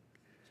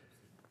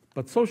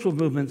 But social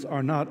movements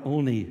are not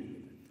only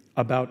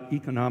about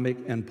economic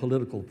and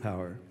political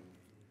power.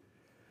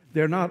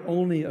 They're not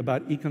only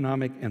about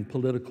economic and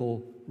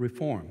political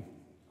reform.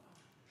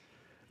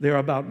 They're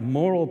about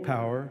moral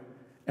power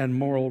and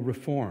moral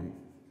reform.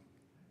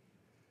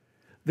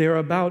 They're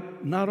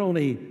about not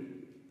only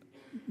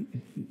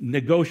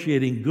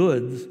negotiating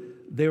goods,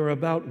 they're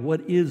about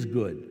what is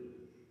good.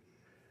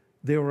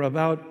 They're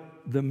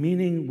about the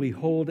meaning we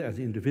hold as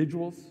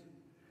individuals,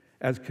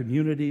 as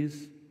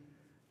communities,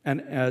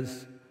 and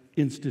as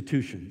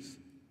institutions.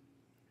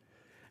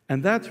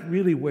 And that's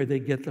really where they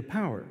get the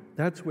power.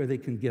 That's where they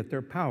can get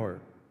their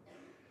power.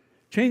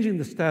 Changing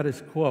the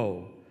status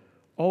quo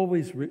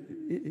always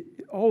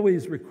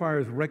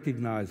requires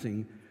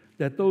recognizing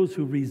that those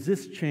who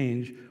resist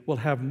change will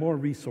have more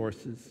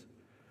resources.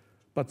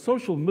 But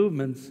social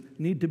movements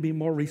need to be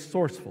more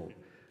resourceful,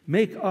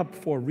 make up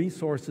for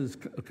resources,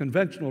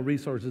 conventional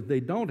resources they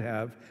don't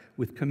have,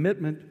 with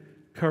commitment,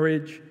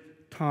 courage,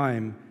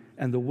 time,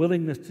 and the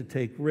willingness to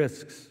take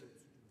risks,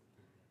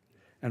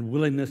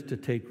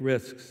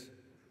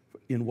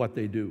 in what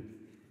they do.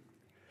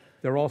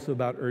 They're also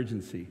about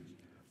urgency,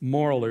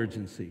 moral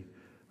urgency,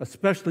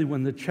 especially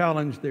when the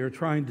challenge they are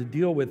trying to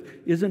deal with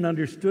isn't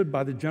understood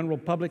by the general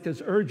public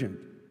as urgent.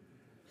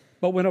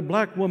 But when a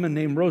black woman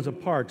named Rosa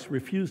Parks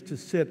refused to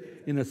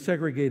sit in a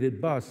segregated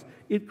bus,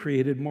 it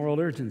created moral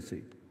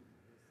urgency.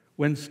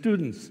 When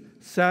students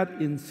sat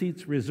in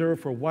seats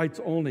reserved for whites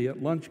only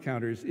at lunch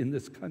counters in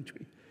this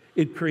country,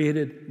 it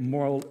created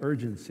moral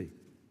urgency.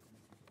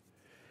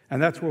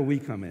 And that's where we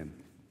come in.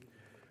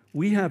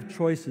 We have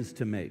choices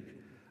to make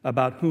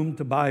about whom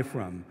to buy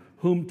from,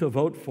 whom to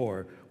vote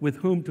for, with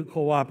whom to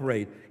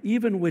cooperate,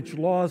 even which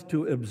laws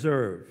to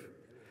observe.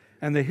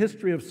 And the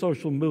history of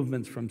social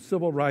movements, from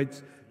civil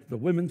rights, the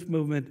women's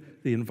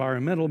movement, the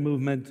environmental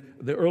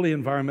movement, the early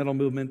environmental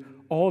movement,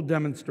 all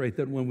demonstrate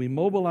that when we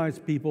mobilize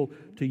people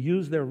to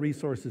use their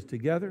resources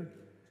together,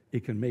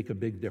 it can make a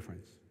big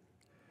difference.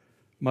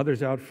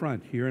 Mothers Out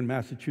Front here in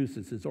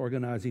Massachusetts is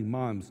organizing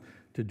moms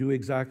to do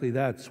exactly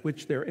that,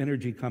 switch their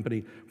energy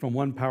company from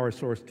one power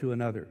source to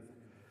another.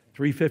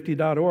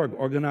 350.org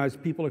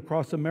organized people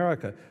across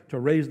America to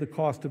raise the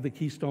cost of the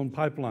Keystone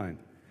Pipeline.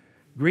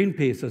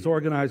 Greenpeace has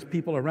organized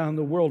people around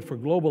the world for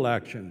global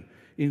action.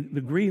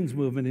 The Greens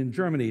movement in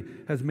Germany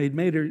has made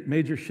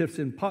major shifts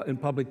in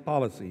public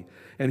policy.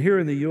 And here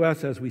in the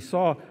U.S., as we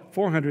saw,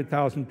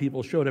 400,000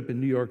 people showed up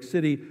in New York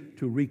City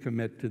to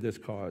recommit to this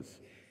cause.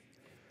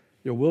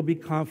 There will be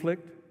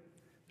conflict,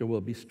 there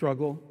will be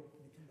struggle,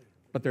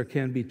 but there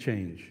can be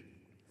change.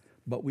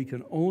 But we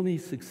can only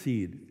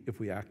succeed if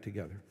we act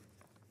together.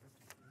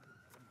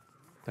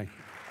 Thank you.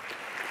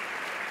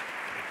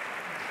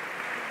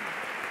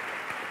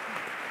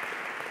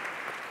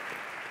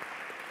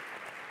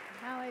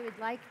 Now I would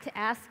like to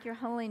ask Your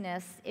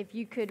Holiness if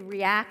you could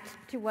react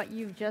to what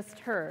you've just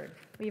heard.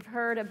 We've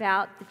heard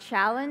about the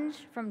challenge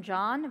from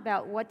John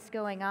about what's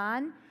going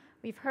on.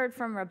 We've heard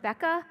from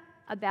Rebecca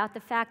about the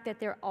fact that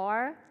there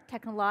are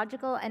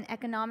technological and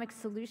economic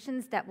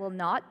solutions that will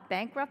not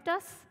bankrupt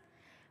us.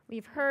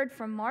 We've heard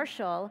from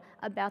Marshall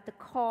about the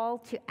call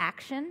to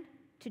action,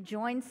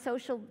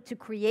 to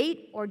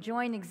create or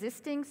join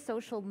existing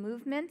social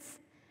movements.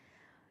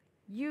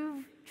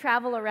 You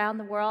travel around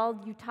the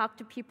world, you talk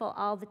to people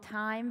all the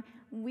time.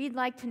 We'd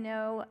like to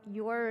know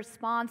your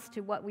response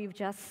to what we've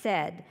just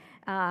said.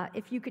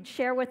 If you could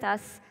share with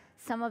us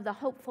some of the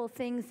hopeful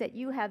things that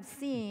you have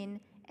seen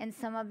and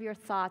some of your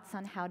thoughts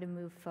on how to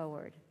move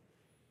forward.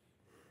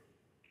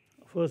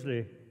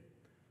 Firstly,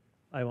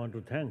 I want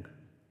to thank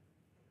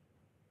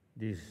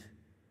these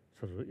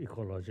sort of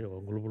ecology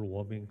or global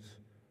warming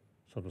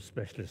sort of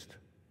specialists.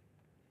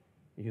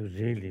 You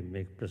really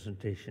make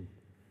presentation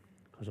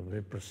because of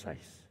very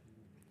precise.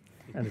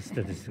 And the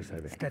statistics, I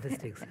think.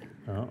 Statistics.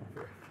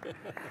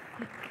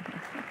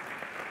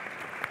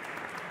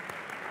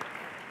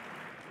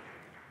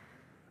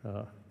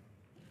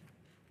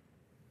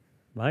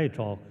 My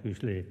talk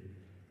usually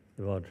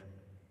about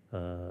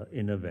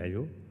inner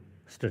value,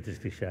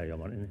 statistics share your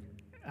money.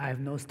 I have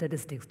no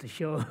statistics to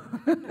show.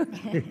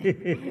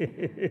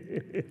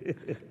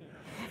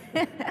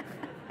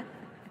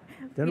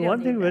 Then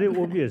one thing very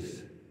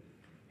obvious,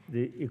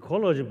 the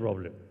ecology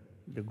problem,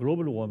 the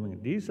global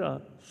warming, these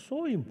are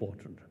so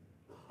important.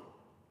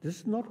 This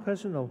is not a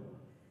question of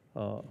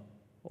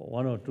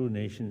one or two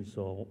nations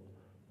or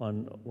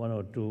one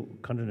or two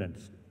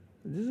continents.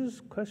 This is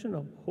a question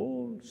of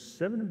whole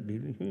 7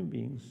 billion human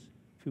beings'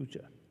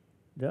 future.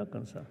 They are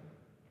concerned.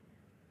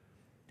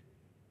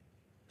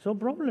 So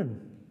problem,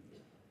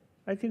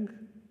 I think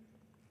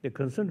the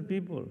concerned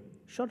people,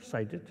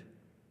 short-sighted,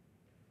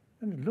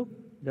 and look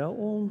their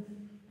own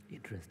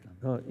interest,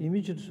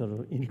 immediate sort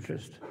of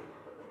interest.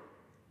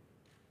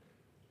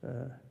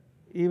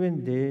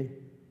 Even they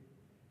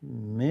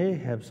may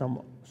have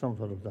some sort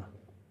of the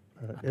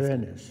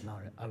awareness.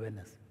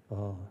 Awareness.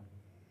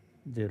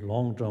 The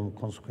long-term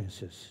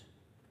consequences.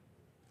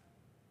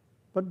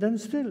 But then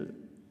still,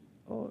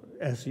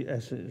 as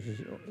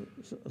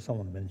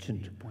someone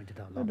mentioned,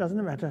 it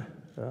doesn't matter.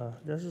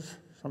 This is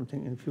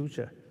something in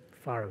future.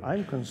 Far away.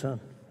 I'm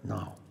concerned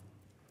now,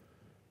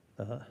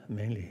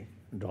 mainly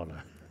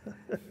dollar.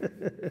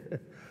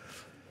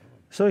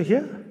 So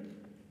here,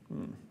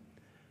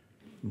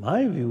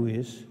 my view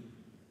is,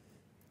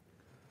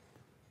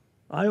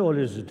 I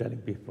always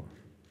telling people,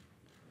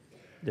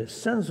 the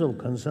sense of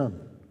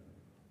concern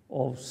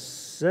of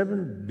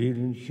 7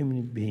 billion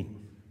human beings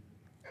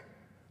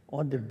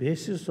on the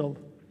basis of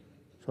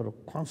sort of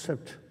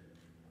concept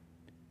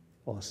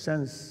or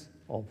sense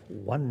of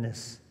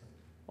oneness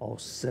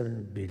of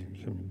 7 billion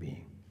human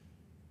beings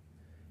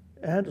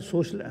and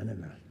social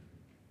animal.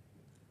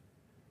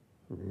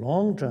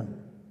 Long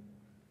term,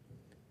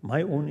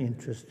 my own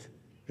interest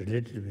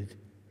related with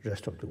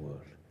rest of the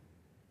world.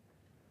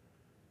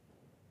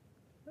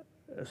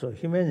 So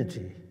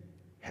humanity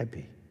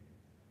happy.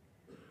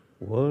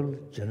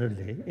 World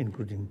generally,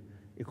 including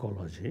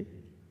ecology,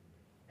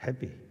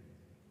 happy,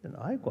 then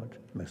I got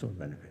maximum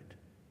benefit.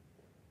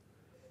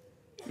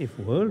 If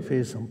world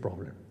face some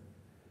problem,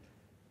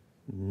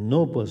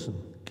 no person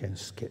can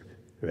escape.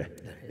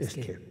 Right?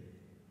 Escape.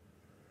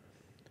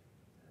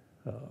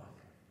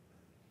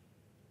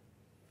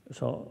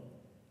 So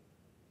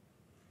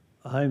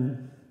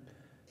I'm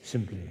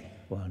simply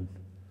one,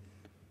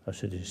 I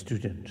said, a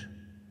student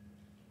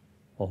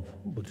of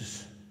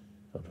Buddhist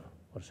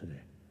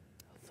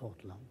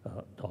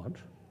thought,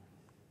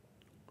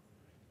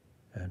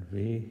 and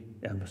we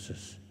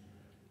emphasize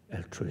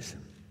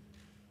altruism.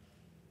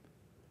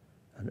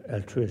 And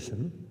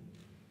altruism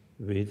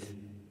with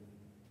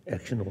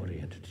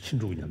action-oriented,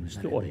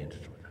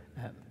 oriented.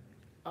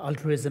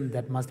 Altruism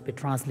that must be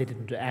translated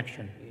into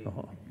action.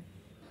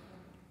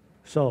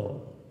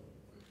 So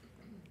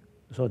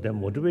the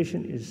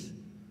motivation is,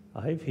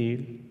 I feel,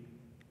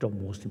 the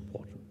most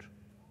important.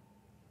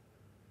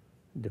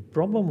 The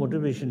proper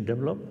motivation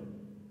develop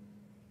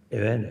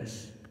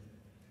awareness,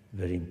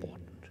 very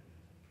important.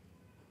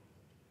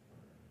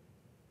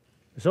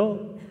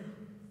 So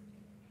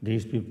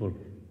these people,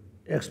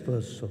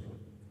 experts, sort of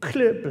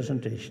clear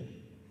presentation,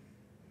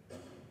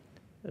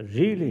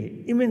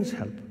 really immense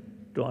help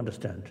to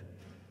understand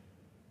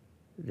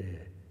the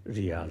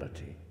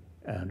reality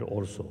and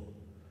also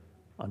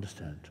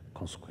understand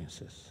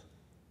consequences.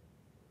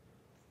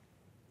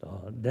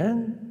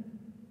 Then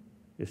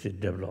you see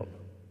develop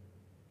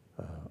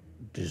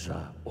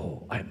desire,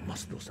 oh, I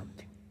must do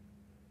something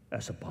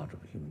as a part of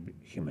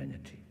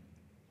humanity.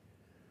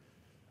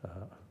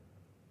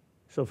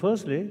 So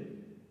firstly,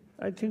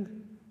 I think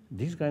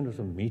these kinds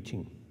of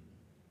meeting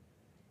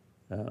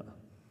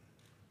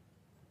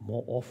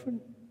more often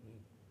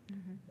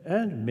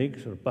and make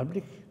sort of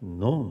public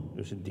known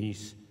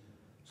these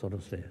sort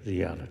of say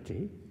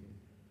reality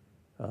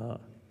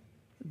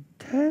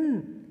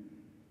Then,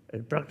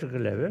 at practical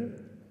level,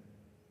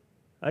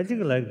 I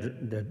think like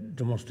the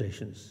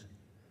demonstrations,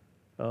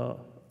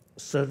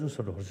 certain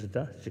sort of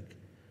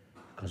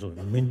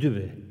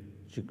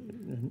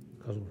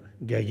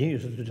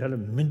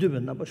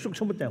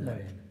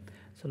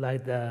so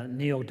like the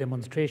New York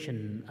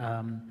demonstration,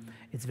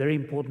 it's very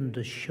important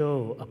to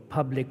show a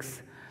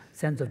public's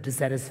sense of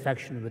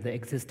dissatisfaction with the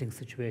existing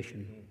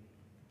situation.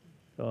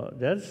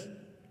 That's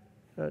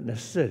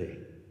necessary.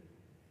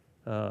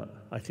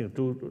 I think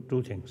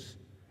two things.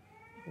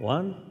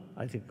 One,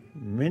 I think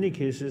many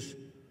cases,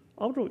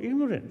 out of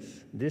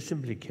ignorance, they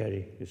simply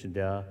carry,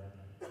 their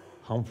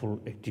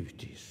harmful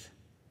activities.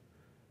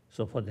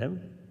 So for them,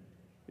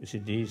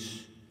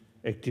 these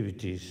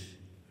activities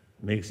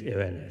makes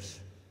awareness.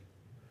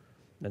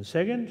 And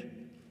second,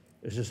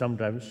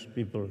 sometimes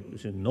people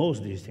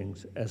knows these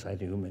things, as I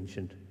think you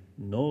mentioned,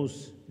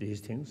 knows these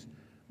things,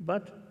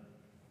 but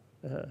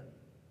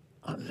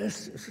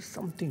unless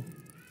something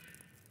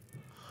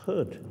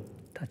heard,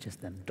 touches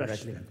them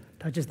directly.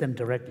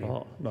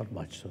 Oh, not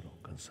much sort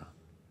of concern.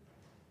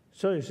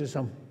 So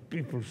some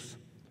people's,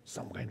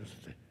 some kind of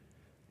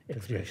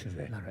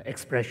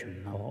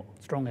expression,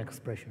 strong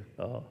expression.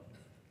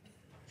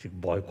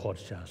 Boycott,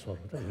 sort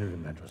of.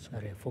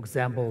 For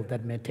example,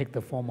 that may take the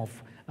form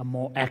of a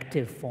more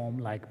active form,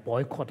 like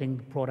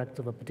boycotting products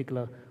of a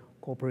particular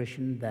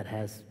corporation that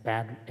has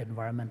bad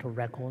environmental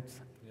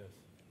records. Yes.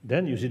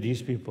 Then you see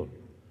these people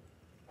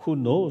who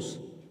knows,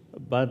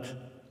 but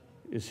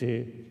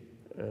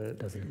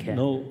doesn't care.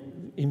 No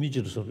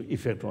immediate sort of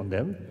effect on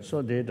them,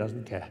 so they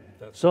doesn't care.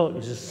 So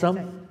it's a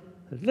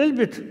little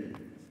bit.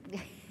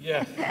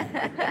 Yes.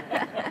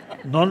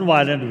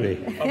 Non-violent way.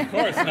 Of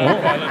course,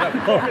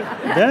 non-violent.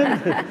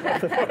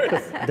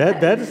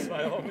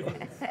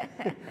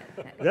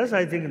 That's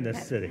I think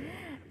necessary.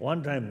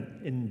 One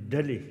time in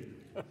Delhi,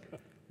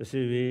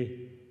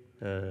 we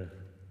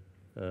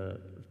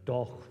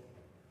talk.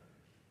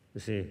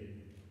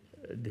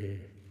 The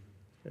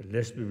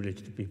less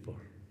privileged people,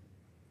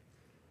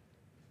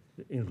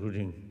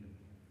 including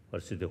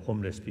the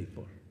homeless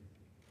people.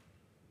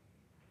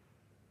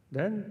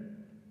 Then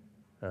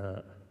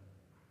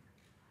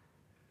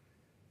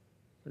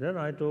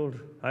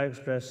I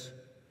expressed,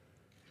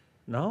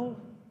 now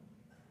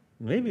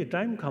maybe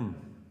time come,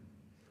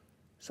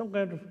 some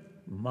kind of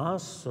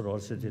mass or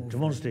also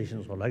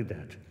demonstrations or like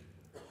that,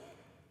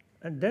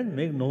 and then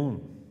make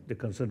known the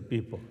concerned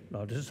people.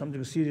 Now this is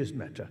something serious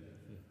matter.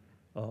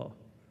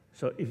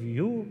 So if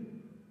you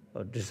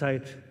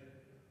decide,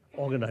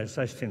 organize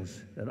such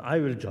things, then I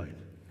will join.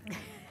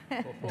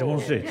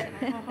 Demonstrate,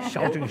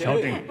 shouting.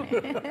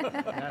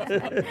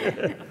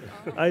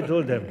 I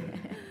told them,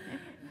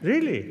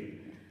 really,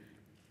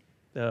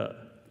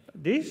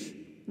 this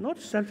not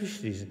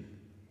selfish reason,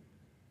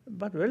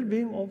 but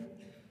well-being of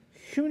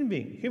human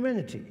being,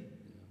 humanity.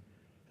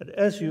 And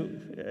as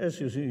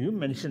you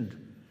mentioned,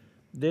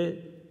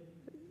 the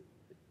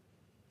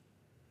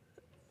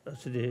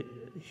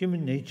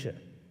human nature.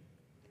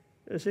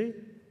 You see,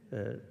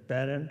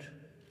 parent,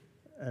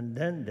 and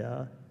then there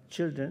are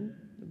children,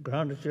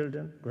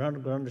 grandchildren,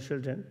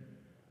 grandchildren.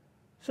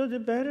 So the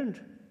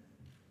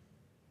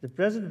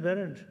present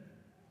parent,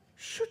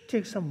 should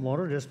take some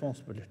moral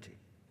responsibility.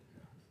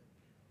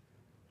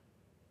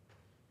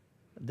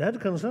 That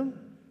concern,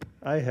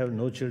 I have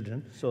no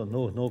children, so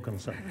no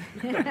concern.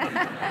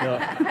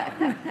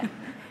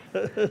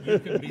 You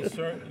can be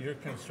certain you're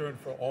concerned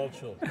for all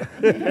children.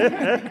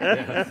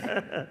 Yes.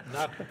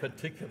 Not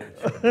particular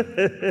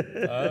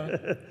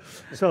children.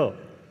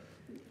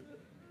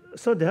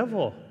 So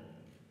therefore,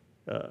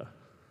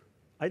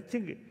 I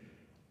think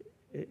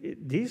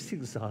these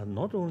things are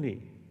not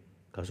only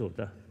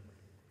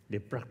the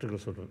practical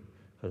sort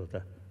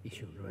of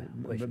issue,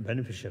 right?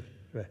 Beneficial,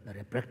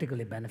 right?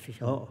 Practically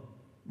beneficial.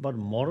 But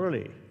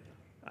morally,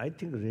 I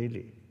think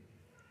really,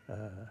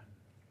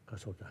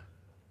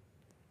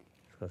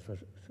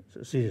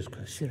 serious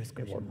question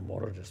about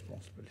moral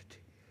responsibility,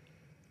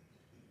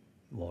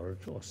 moral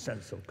or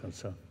sense of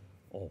concern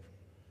of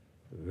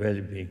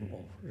well-being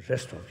of the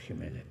rest of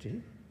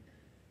humanity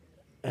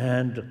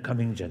and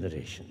coming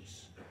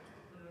generations.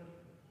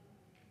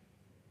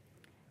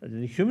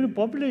 The human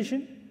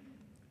population,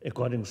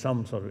 according to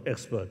some sort of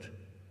expert,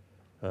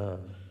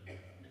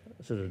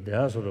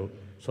 their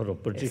sort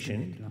of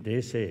prediction,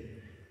 they say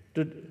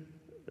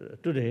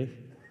today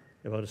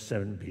about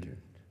 7 billion.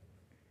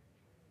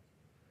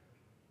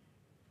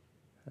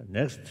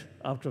 Next,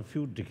 after a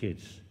few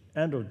decades,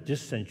 end of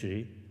this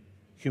century,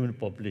 human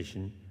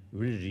population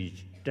will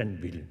reach 10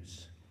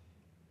 billions.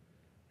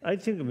 I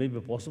think it may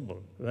be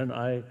possible. When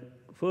I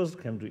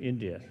first came to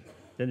India,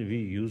 then we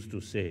used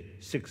to say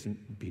 6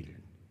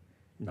 billion.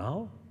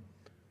 Now,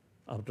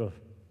 after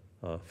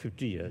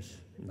 50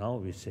 years, now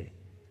we say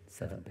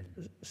 7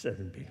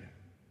 billion.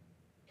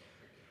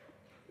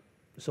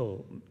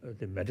 So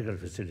the medical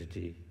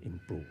facility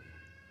improve.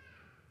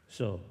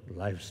 So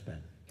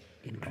lifespan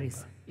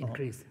increase.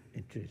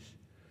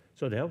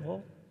 So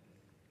therefore,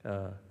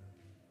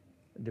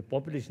 the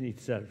population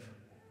itself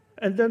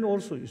And then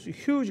also, you see,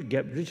 huge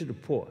gap, rich to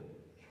poor.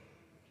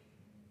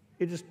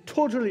 It is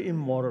totally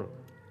immoral.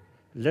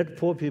 Let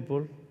poor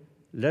people,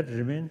 let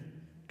remain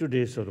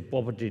today's sort of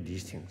poverty,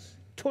 these things.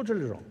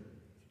 Totally wrong.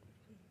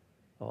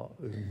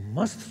 We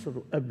must sort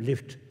of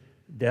uplift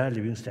their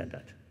living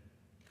standard.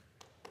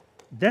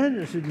 Then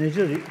you see,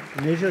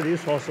 nature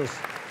resources.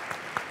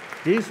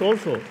 These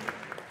also,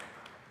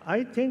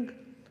 I think,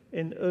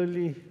 in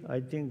early,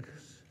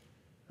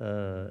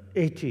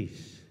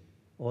 80s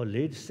or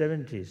late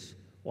 70s,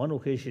 one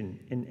occasion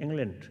in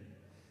England,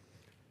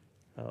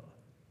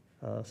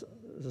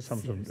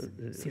 some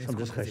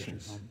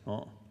discussions.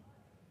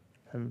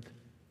 And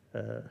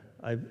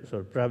I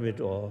sort of private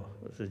or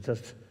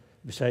just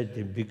beside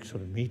the big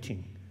sort of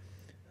meeting,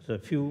 there's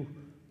a few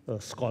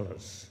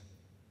scholars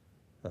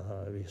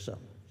with some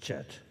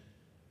chat,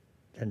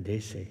 and they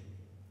say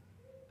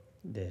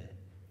the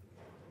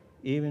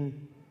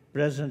even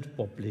present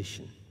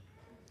population,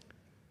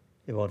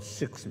 about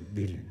 6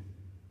 billion.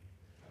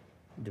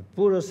 The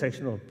poorer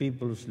section of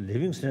people's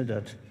living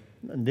standard,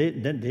 and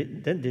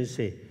then they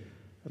say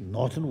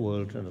northern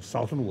world and the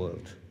southern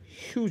world,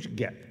 huge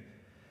gap.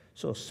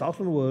 So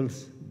southern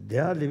world's,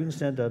 their living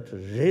standard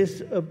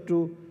raised up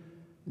to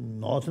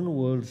northern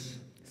world's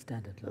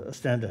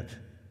standard.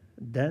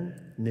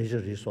 Then nature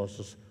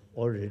resources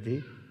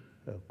already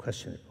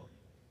questionable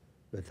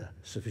whether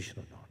sufficient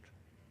or not.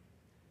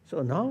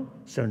 So now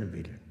 7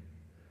 billion.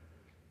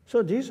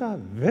 So these are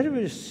very,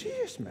 very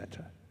serious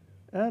matter,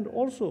 and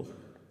also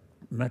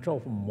matter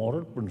of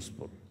moral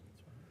principle.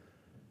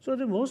 So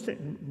the most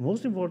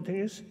important thing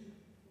is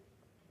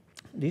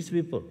these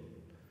people,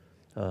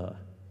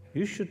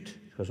 you should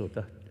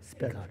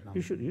speak out loud.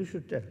 You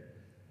should tell.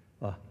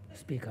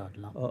 Speak out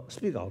loud.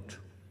 Speak out.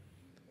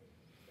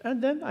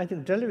 And then I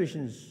think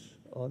televisions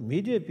or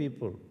media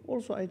people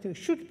also, I think,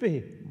 should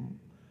pay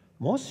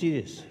more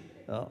serious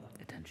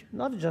attention.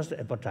 Not just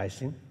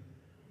advertising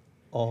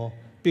or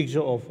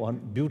picture of one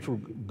beautiful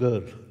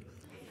girl.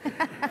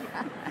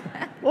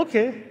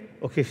 Okay,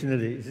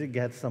 occasionally it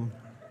gets some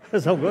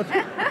good.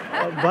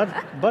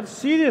 But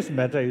serious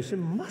matter, you see,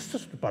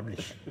 must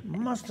publish,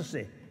 must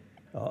say.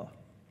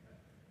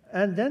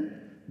 And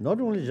then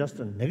not only just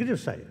the negative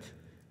side,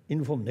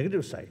 inform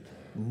negative side,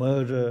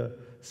 murder,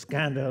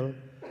 scandal,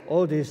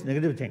 all these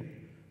negative things,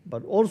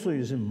 but also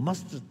you see,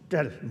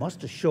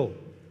 must show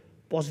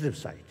positive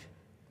side.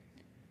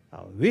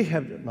 We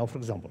have now, for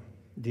example,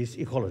 this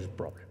ecology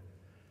problem.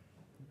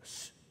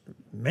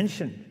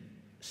 Mention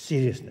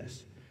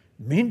seriousness.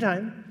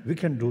 Meantime, we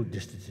can do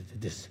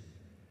this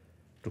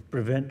to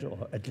prevent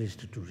or at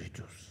least to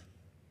reduce.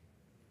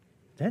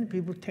 Then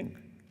people think.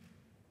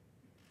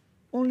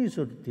 Only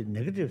so the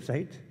negative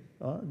side,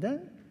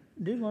 then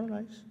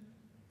demoralize.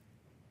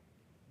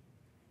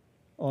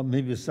 Or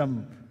maybe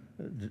some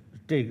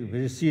take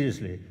very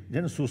seriously,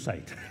 then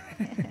suicide.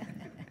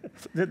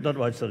 That's not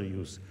what sort of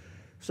use.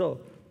 So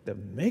they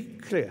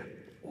make clear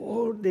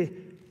all the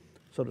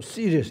sort of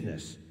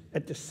seriousness.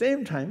 At the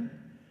same time,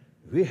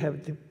 we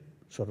have the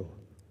sort of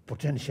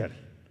potential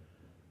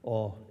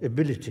or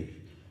ability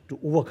to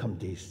overcome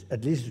this,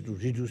 at least to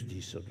reduce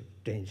this sort of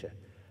danger.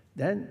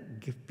 Then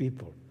give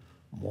people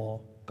more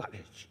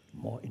courage,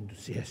 more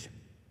enthusiasm.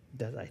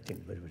 That I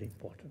think very, very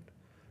important.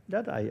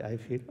 That I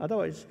feel.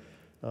 Otherwise,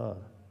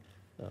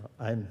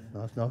 I'm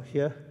now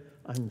here.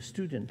 I'm a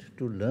student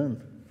to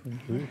learn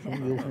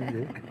from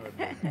you.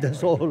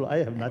 That's all. I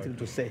have nothing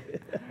to say.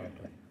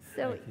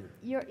 So,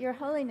 Your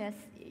Holiness,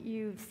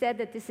 you've said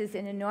that this is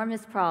an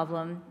enormous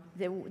problem.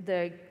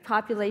 The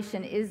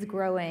population is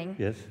growing.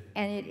 Yes.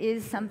 And it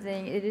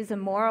is a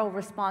moral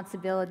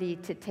responsibility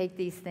to take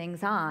these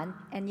things on.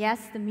 And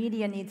yes, the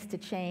media needs to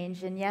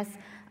change. And yes,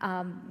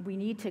 we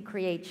need to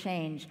create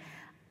change.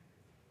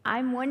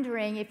 I'm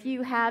wondering if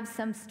you have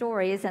some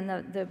stories, and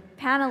the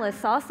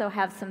panelists also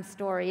have some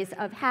stories,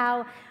 of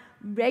how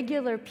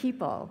regular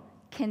people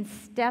can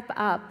step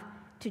up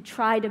to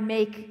try to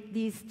make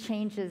these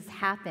changes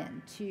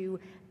happen, to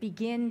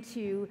begin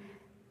to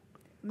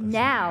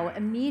now,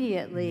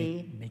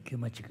 immediately, make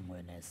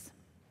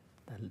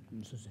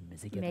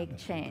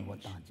change.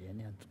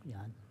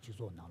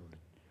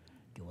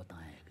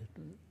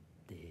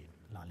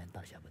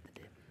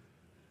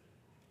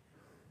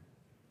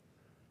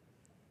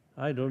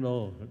 I don't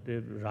know,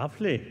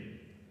 roughly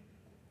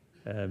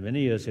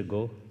many years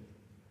ago,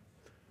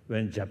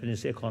 when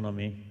Japanese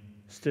economy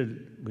still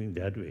going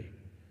that way,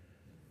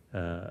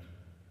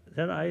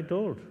 then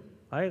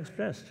I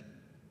expressed,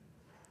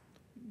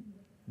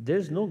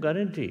 there's no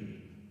guarantee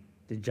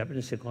the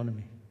Japanese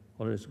economy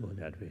always go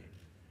that way.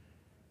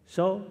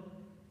 So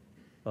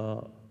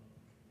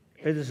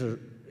it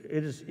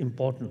is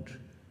important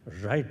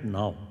right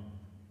now,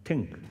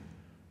 think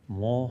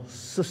more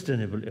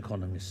sustainable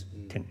economies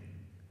think.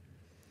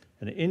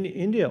 And in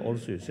India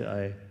also, you see,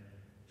 I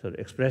sort of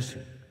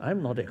expressing,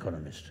 I'm not an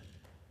economist.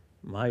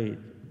 My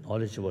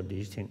knowledge about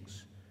these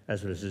things,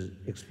 as well as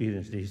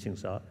experience, these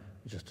things are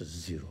just a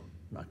zero,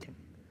 nothing.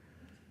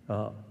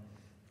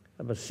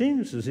 But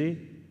since, you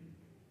see,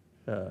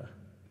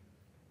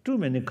 too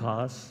many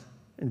cars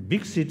in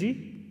big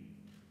city,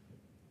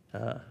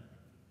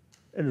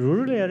 In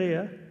rural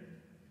area,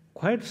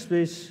 quiet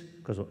space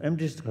because of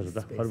empty because of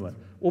the urban,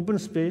 open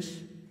space,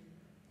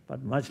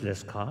 but much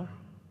less car.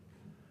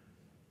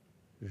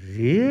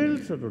 Real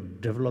sort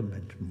of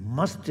development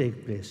must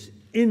take place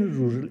in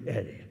rural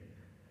area.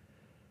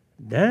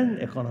 Then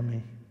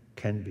economy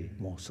can be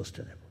more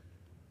sustainable.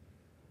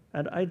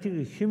 And I think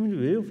the human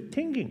way of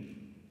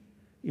thinking,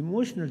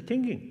 emotional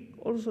thinking,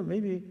 also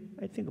maybe,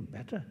 I think,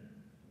 better.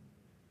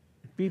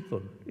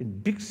 People in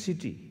big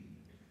city,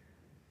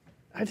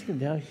 I think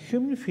their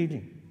human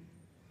feeling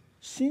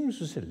seems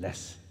to say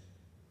less.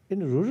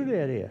 In rural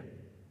area,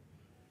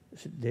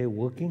 they're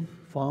working,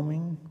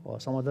 farming, or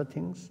some other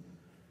things.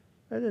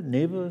 And the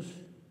neighbors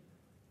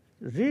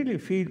really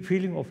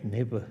feeling of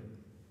neighbor.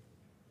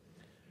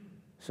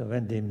 So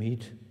when they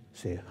meet,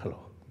 say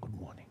hello, good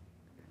morning.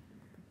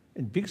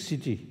 In big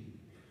city,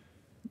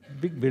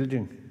 big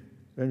building,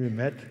 when we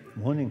met,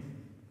 morning.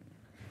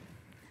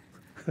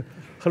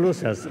 Hello,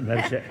 says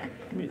Marshall.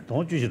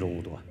 Don't you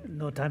know?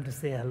 No time to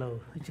say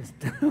hello, just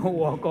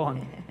walk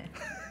on.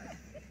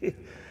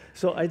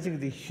 So I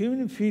think the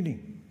human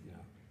feeling,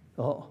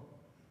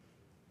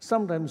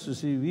 sometimes you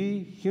see, we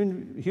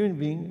human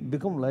beings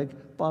become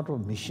like part of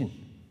a mission,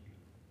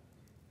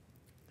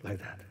 like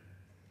that.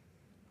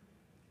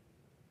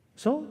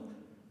 So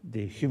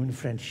the human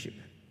friendship,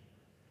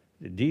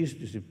 these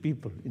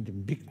people in the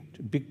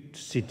big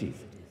city,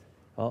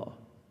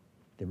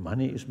 the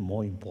money is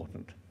more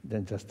important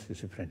than just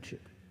this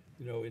friendship.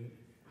 You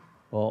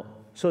know,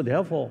 so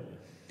therefore,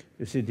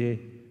 you see,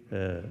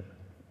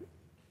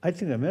 I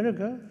think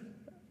America,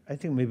 I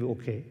think maybe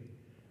okay,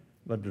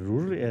 but the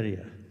rural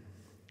area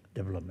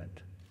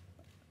development,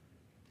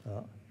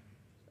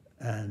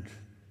 and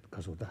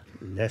because of that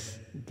less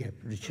gap,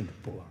 rich and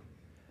poor,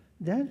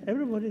 then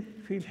everybody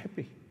feels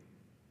happy.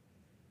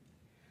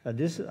 And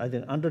this, I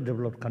think,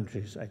 underdeveloped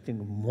countries, I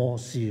think, more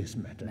serious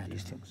matter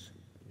these things.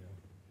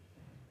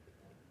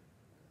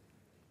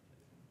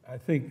 I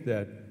think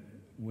that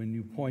when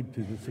you point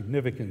to the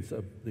significance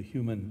of the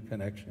human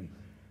connection,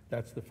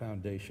 that's the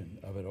foundation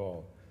of it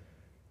all.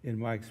 In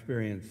my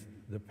experience,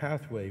 the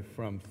pathway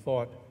from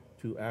thought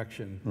to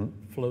action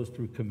flows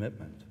through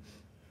commitment.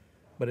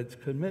 But it's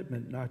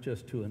commitment not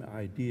just to an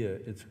idea,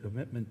 it's a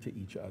commitment to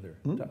each other,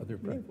 to other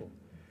people.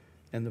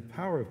 And the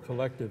power of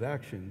collective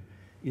action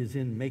is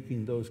in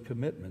making those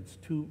commitments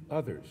to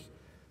others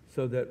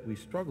so that we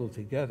struggle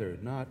together,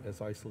 not as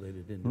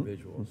isolated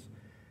individuals.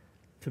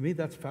 To me,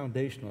 that's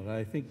foundational. And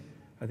I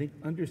think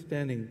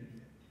understanding,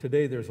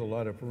 today there's a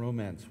lot of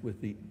romance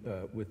with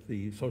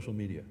the social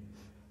media,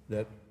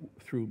 that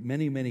through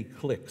many, many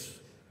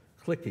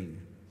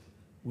clicking,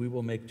 we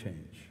will make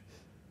change.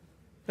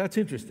 That's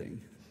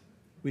interesting.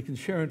 We can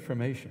share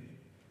information.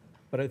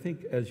 But I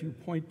think, as you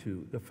point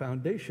to, the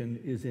foundation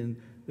is in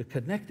the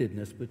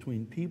connectedness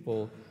between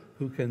people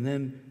who can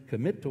then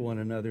commit to one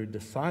another,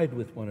 decide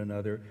with one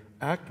another,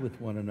 act with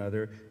one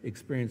another,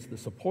 experience the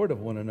support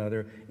of one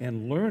another,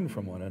 and learn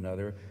from one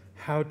another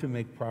how to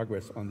make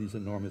progress on these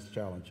enormous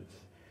challenges.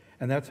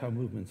 And that's how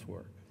movements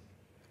work.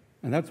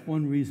 And that's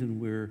one reason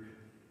we're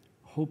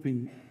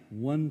hoping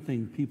one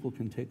thing people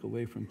can take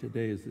away from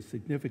today is the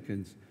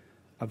significance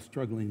of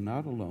struggling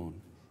not alone,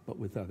 but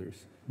with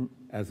others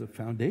as a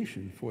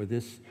foundation for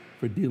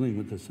dealing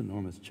with this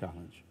enormous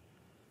challenge.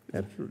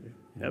 Absolutely.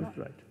 That's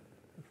right.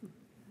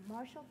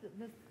 Marshall,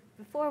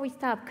 before we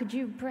stop, could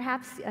you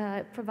perhaps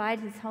provide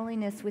His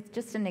Holiness with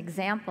just an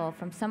example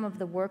from some of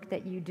the work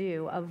that you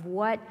do of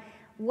what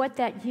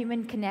that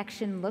human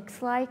connection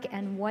looks like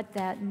and what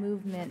that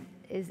movement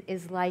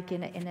is like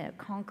in a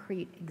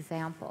concrete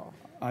example?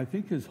 I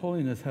think His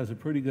Holiness has a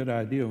pretty good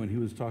idea when he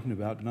was talking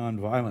about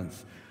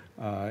nonviolence,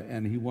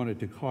 and he wanted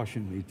to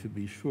caution me to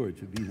be sure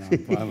to be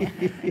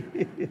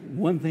nonviolent.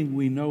 One thing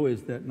we know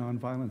is that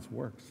nonviolence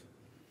works.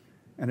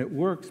 And it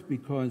works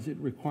because it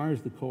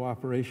requires the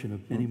cooperation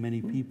of many,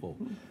 many people.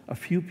 A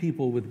few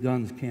people with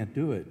guns can't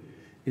do it.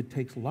 It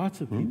takes lots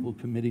of people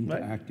committing to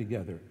act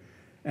together.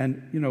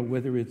 And you know,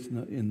 whether it's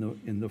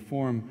in the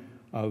form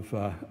of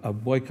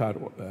boycott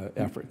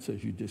efforts,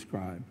 as you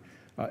described,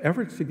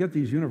 efforts to get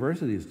these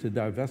universities to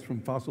divest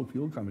from fossil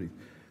fuel companies.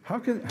 How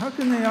can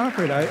they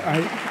operate?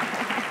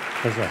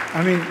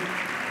 I mean,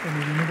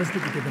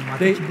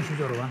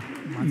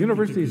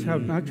 universities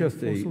have not just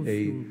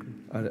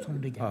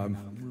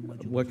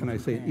what can I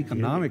say,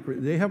 economic,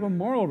 they have a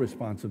moral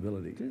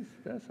responsibility.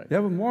 They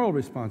have a moral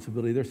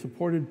responsibility. They're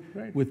supported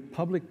with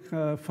public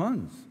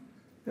funds.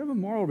 They have a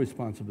moral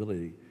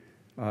responsibility.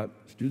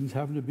 Students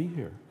happen to be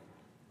here.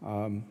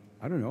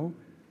 I don't know,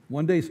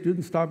 one day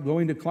students stop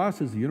going to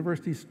classes, the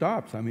university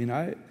stops. I mean,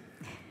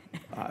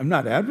 I'm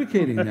not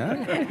advocating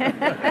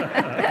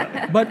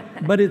that.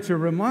 but it's a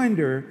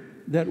reminder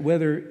that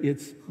whether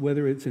it's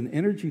an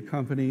energy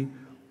company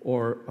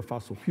or a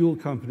fossil fuel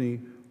company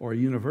or a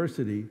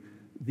university,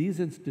 these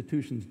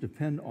institutions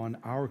depend on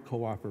our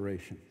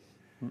cooperation.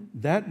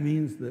 That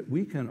means that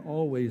we can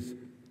always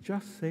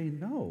just say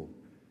no.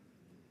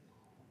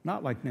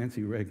 Not like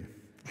Nancy Reagan,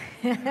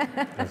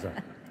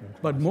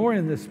 but more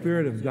in the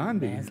spirit of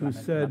Gandhi, who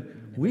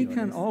said, We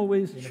can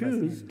always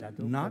choose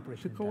not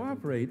to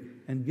cooperate,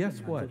 and guess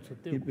what?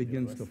 It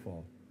begins to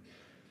fall.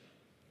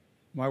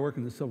 My work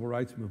in the civil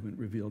rights movement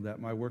revealed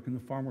that. My work in the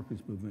farm workers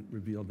movement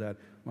revealed that.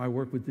 My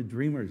work with the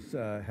Dreamers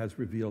has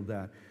revealed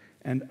that.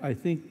 And I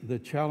think the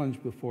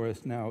challenge before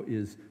us now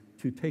is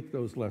to take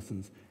those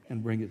lessons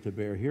and bring it to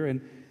bear here.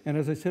 And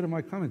as I said in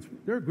my comments,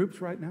 there are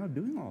groups right now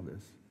doing all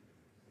this.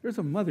 There's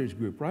a mothers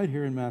group right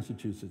here in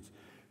Massachusetts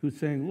who's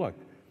saying, look,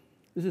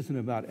 this isn't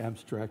about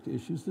abstract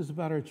issues, this is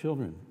about our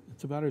children.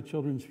 It's about our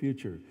children's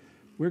future.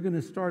 We're going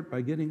to start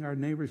by getting our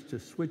neighbors to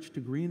switch to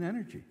green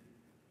energy.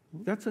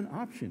 That's an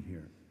option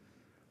here.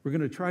 We're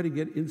going to try to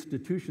get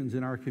institutions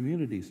in our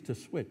communities to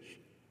switch.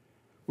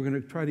 We're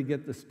going to try to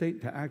get the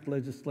state to act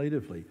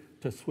legislatively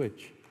to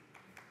switch.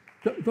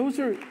 Those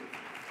are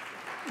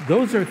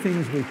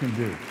things we can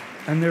do,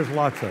 and there's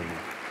lots of them.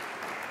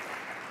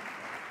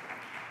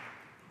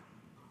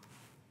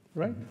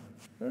 Right?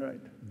 All right.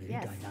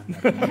 Yes.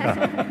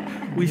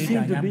 We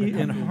seem to be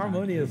in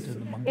harmonious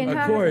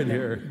accord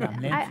here.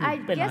 I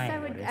guess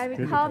I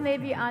would call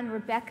maybe on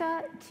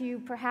Rebecca to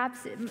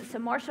perhaps, so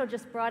Marshall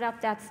just brought up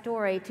that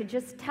story, to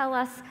just tell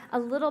us a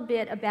little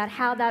bit about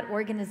how that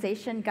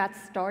organization got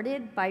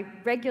started by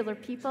regular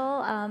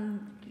people.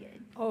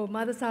 Oh,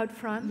 Mothers Out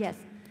Front? Yes.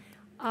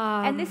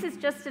 And this is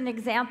just an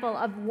example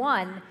of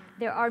one.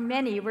 There are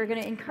many. We're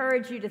going to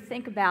encourage you to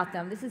think about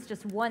them. This is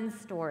just one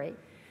story.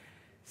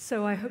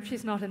 So I hope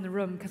she's not in the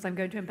room because I'm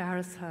going to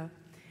embarrass her.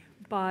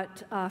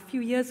 But a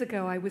few years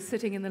ago, I was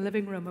sitting in the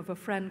living room of a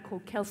friend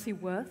called Kelsey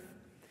Worth,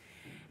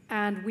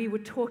 and we were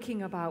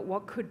talking about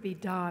what could be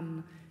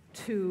done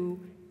to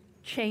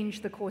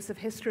change the course of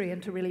history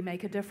and to really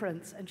make a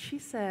difference. And she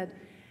said,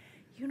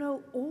 you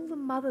know, all the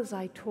mothers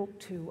I talk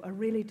to are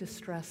really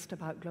distressed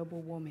about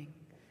global warming.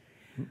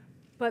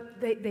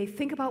 But they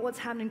think about what's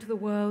happening to the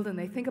world, and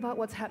they think about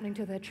what's happening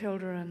to their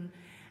children,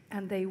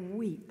 and they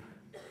weep.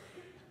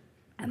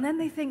 And then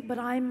they think, but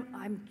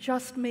I'm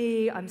just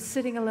me, I'm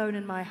sitting alone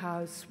in my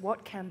house,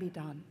 what can be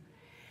done?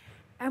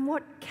 And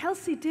what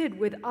Kelsey did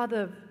with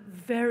other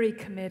very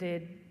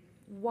committed,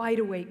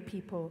 wide-awake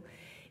people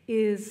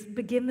is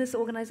begin this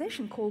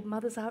organization called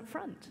Mothers Out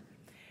Front,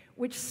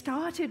 which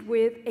started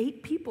with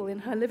 8 people in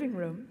her living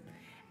room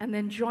and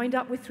then joined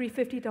up with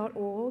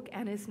 350.org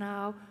and is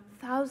now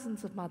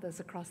thousands of mothers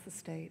across the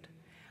state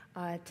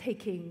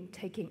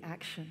taking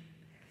action.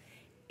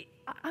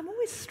 I'm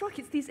always struck,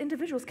 it's these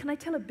individuals. Can I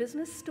tell a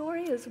business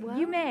story as well?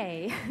 You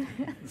may.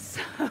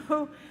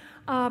 So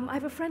I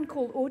have a friend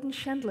called Auden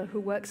Schendler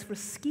who works for a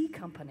ski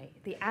company,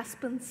 the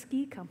Aspen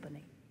Ski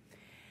Company.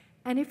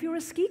 And if you're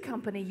a ski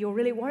company, you're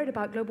really worried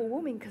about global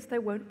warming because there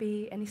won't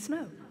be any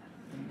snow.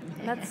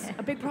 That's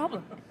a big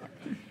problem.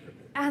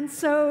 And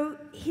so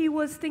he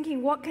was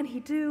thinking, what can he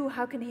do?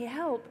 How can he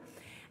help?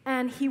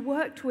 And he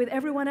worked with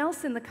everyone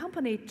else in the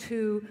company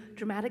to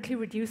dramatically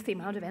reduce the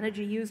amount of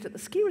energy used at the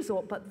ski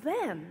resort, but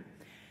then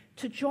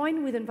to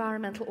join with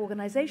environmental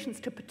organizations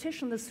to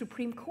petition the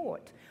Supreme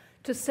Court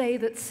to say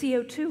that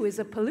CO2 is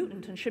a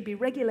pollutant and should be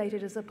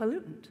regulated as a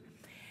pollutant.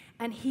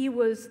 And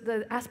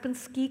the Aspen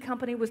Ski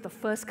Company was the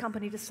first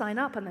company to sign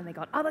up, and then they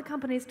got other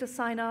companies to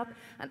sign up,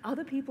 and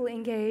other people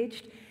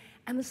engaged,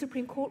 and the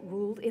Supreme Court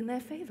ruled in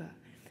their favor.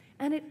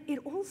 And it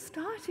all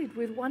started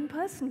with one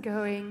person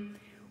going,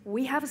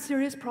 we have a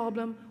serious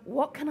problem,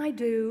 what can I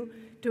do?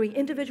 Doing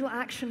individual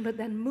action, but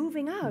then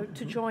moving out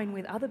to join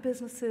with other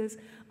businesses,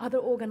 other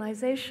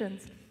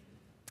organizations.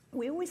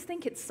 We always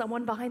think it's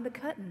someone behind the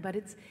curtain, but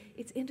it's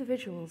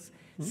individuals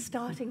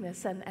starting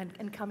this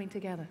and coming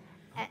together.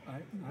 I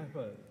have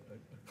a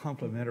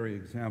complementary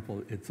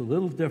example. It's a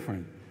little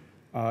different,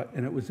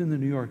 and it was in the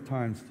New York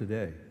Times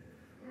today.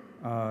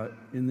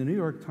 In the New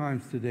York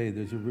Times today,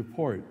 there's a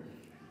report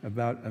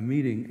about a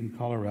meeting in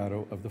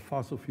Colorado of the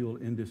fossil fuel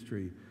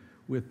industry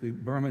with the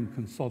Berman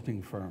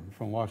consulting firm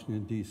from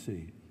Washington,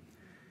 D.C.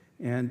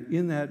 And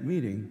in that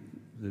meeting,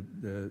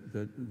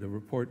 the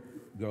report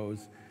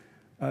goes,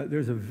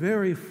 there's a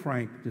very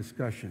frank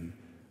discussion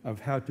of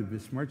how to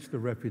besmirch the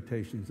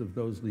reputations of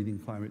those leading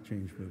climate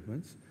change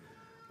movements.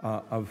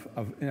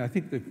 And I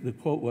think the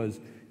quote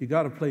was, you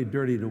got to play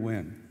dirty to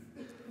win.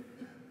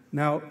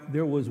 Now,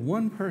 there was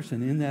one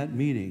person in that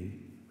meeting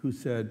who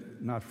said,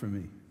 not for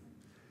me.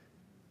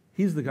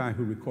 He's the guy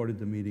who recorded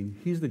the meeting.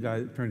 He's the guy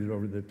that turned it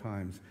over to the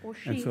Times. Or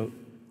she. And so,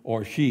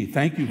 or she.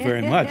 Thank you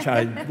very much.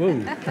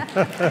 Woo.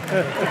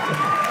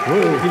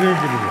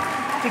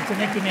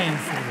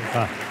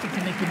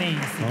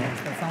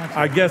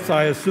 I guess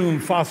I assume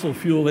fossil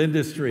fuel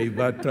industry,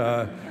 but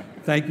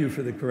thank you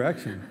for the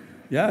correction.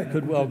 Yeah, it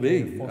could well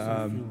be. Who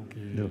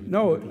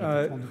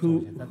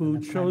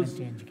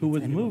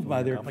was moved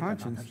by their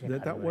conscience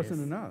that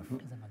wasn't enough.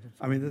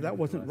 I mean, that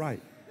wasn't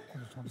right.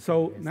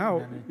 So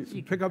now,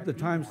 pick up the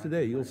Times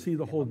today. You'll see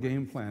the whole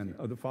game plan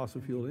of the fossil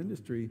fuel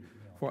industry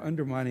for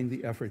undermining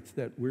the efforts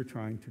that we're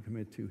trying to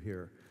commit to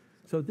here.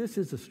 So this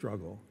is a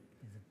struggle,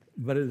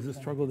 but it is a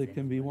struggle that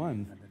can be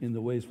won in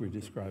the ways we're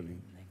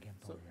describing.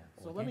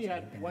 So let me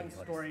add one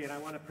story, and I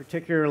want to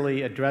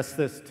particularly address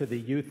this to the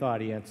youth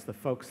audience, the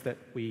folks that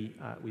we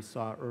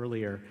saw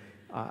earlier.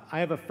 I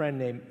have a friend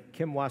named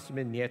Kim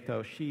Wasserman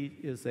Nieto. She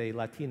is a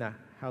Latina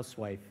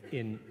housewife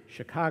in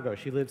Chicago.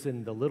 She lives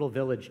in the Little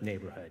Village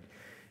neighborhood.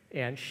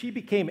 And she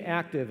became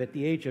active at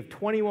the age of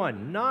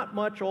 21, not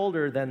much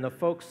older than the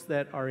folks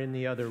that are in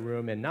the other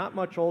room and not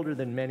much older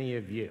than many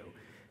of you.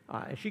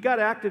 And she got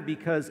active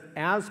because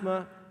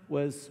asthma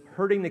was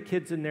hurting the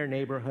kids in their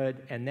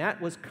neighborhood, and that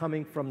was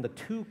coming from the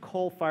 2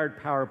 coal-fired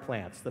power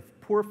plants. The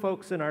poor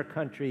folks in our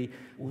country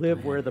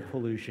live where the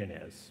pollution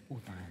is.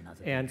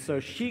 And so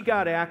she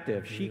got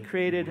active. She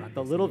created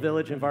the Little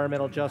Village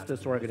Environmental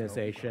Justice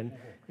Organization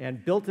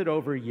and built it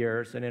over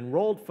years and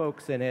enrolled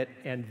folks in it,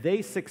 and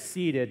they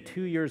succeeded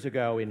 2 years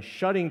ago in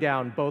shutting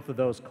down both of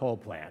those coal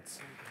plants.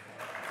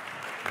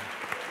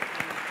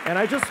 And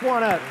I just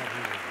want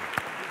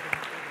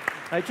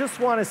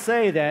to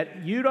say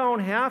that you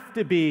don't have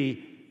to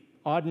be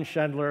Auden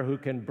Schindler who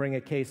can bring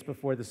a case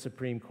before the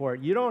Supreme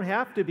Court. You don't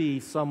have to be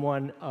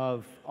someone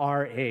of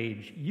our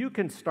age. You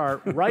can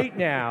start right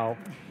now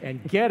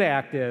and get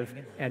active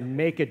and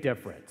make a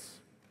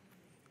difference.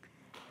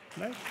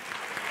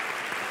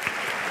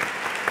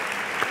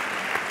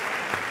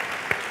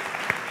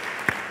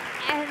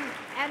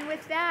 And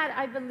with that,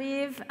 I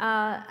believe,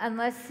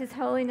 unless His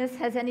Holiness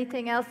has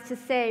anything else to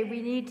say,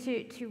 we need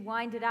to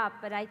wind it up.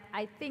 But I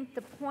think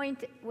the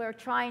point we're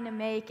trying to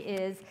make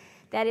is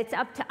that it's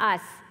up to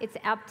us. It's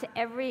up to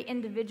every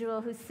individual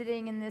who's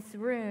sitting in this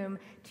room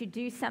to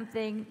do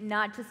something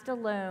not just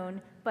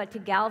alone, but to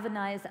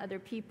galvanize other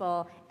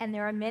people. And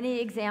there are many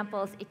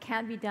examples. It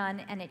can be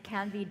done, and it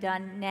can be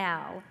done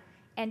now.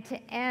 And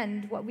to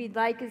end, what we'd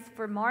like is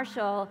for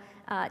Marshall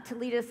to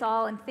lead us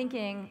all in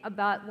thinking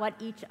about what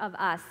each of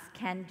us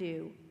can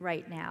do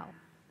right now.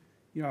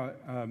 Yeah,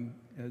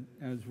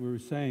 as we were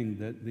saying,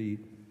 that the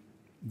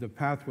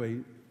pathway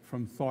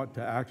from thought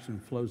to action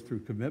flows through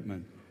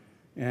commitment.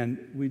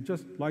 And we'd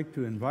just like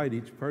to invite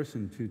each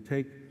person to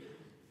take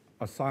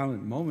a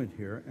silent moment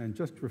here and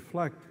just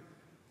reflect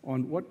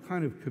on what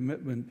kind of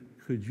commitment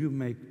could you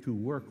make to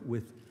work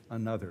with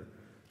another.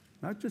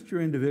 Not just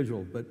your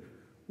individual, but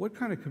what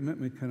kind of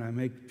commitment can I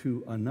make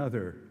to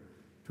another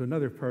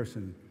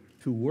person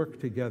to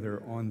work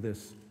together on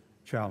this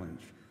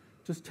challenge?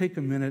 Just take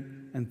a minute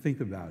and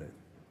think about it,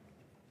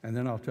 and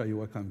then I'll tell you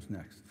what comes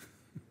next.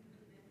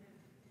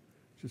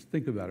 Just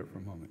think about it for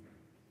a moment.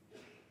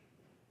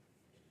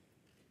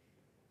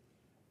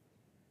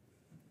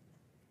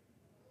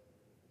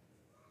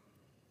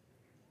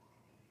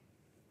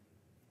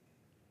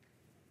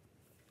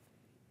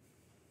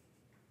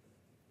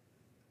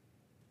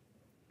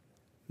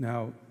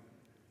 Now,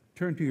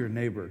 turn to your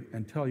neighbor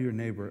and tell your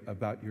neighbor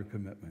about your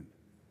commitment.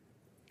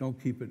 Don't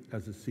keep it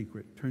as a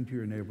secret. Turn to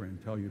your neighbor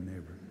and tell your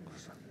neighbor.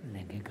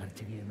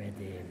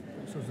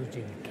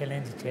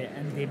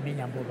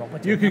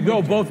 You can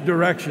go both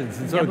directions.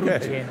 It's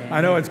okay.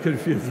 I know it's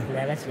confusing.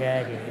 Or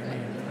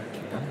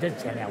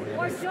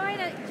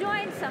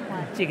join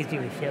someone. You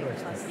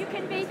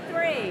can be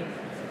 3.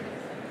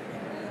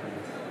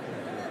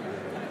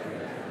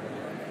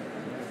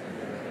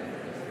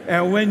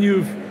 And when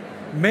you've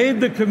made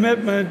the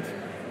commitment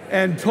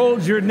and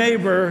told your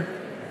neighbor,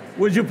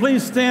 would you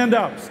please stand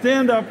up?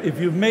 Stand up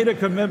if you've made a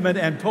commitment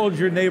and told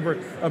your neighbor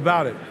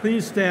about it.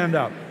 Please stand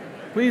up.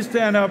 Please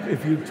stand up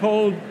if you've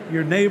told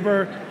your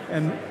neighbor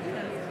and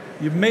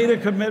you've made a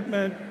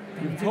commitment,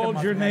 you've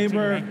told your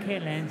neighbor.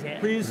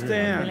 Please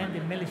stand.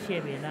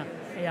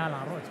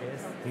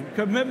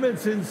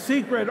 Commitments in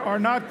secret are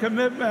not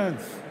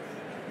commitments.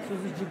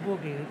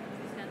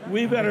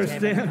 We better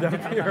stand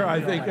up here, I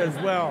think, as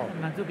well.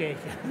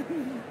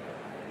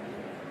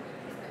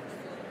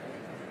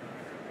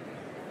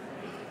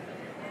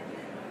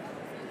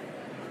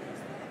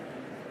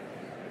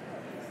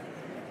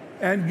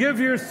 And give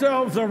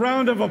yourselves a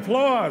round of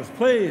applause,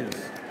 please.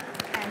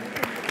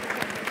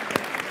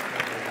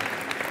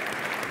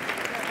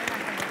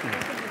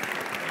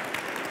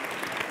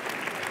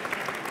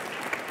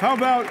 How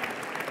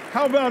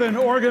about an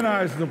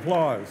organized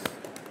applause?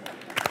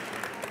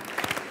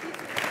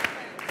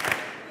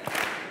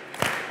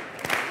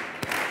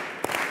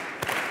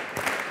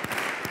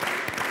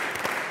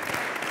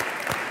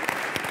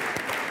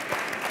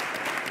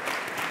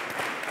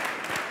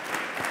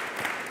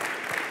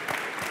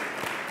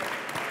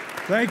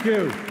 Thank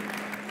you.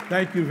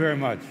 Thank you very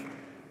much.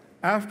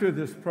 After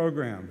this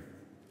program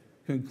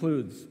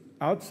concludes,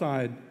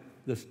 outside,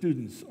 the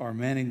students are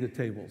manning the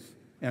tables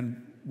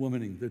and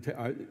womaning the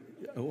tables.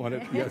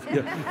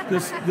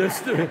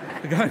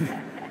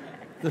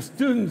 The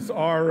students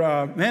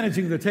are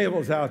managing the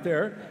tables out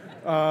there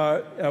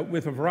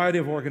with a variety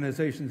of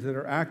organizations that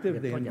are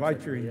active. They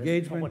invite your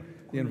engagement.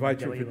 They invite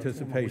your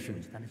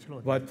participation.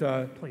 But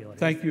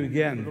thank you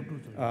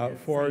again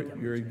for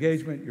your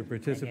engagement, your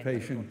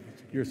participation,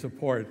 your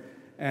support.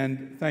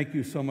 And thank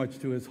you so much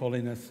to His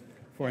Holiness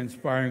for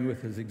inspiring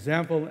with his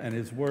example and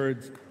his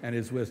words and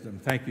his wisdom.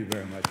 Thank you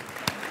very much.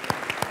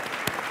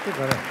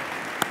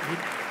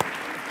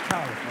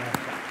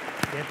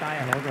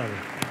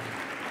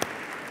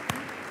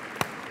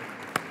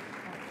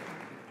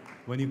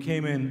 When you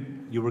came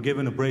in, you were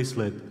given a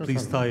bracelet.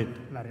 Please tie it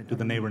to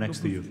the neighbor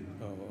next to you.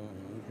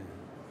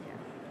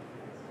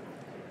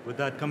 with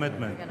that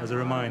commitment as a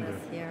reminder.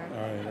 Here.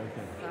 All right,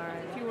 okay.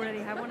 Sorry. Do you already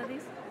have one of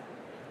these?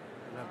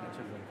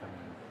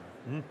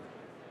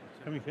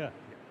 Coming here.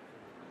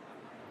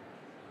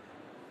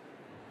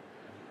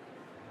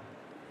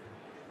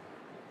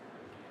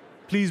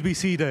 Please be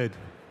seated.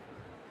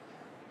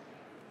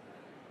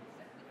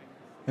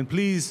 And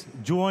please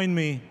join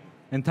me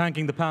in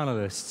thanking the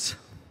panelists.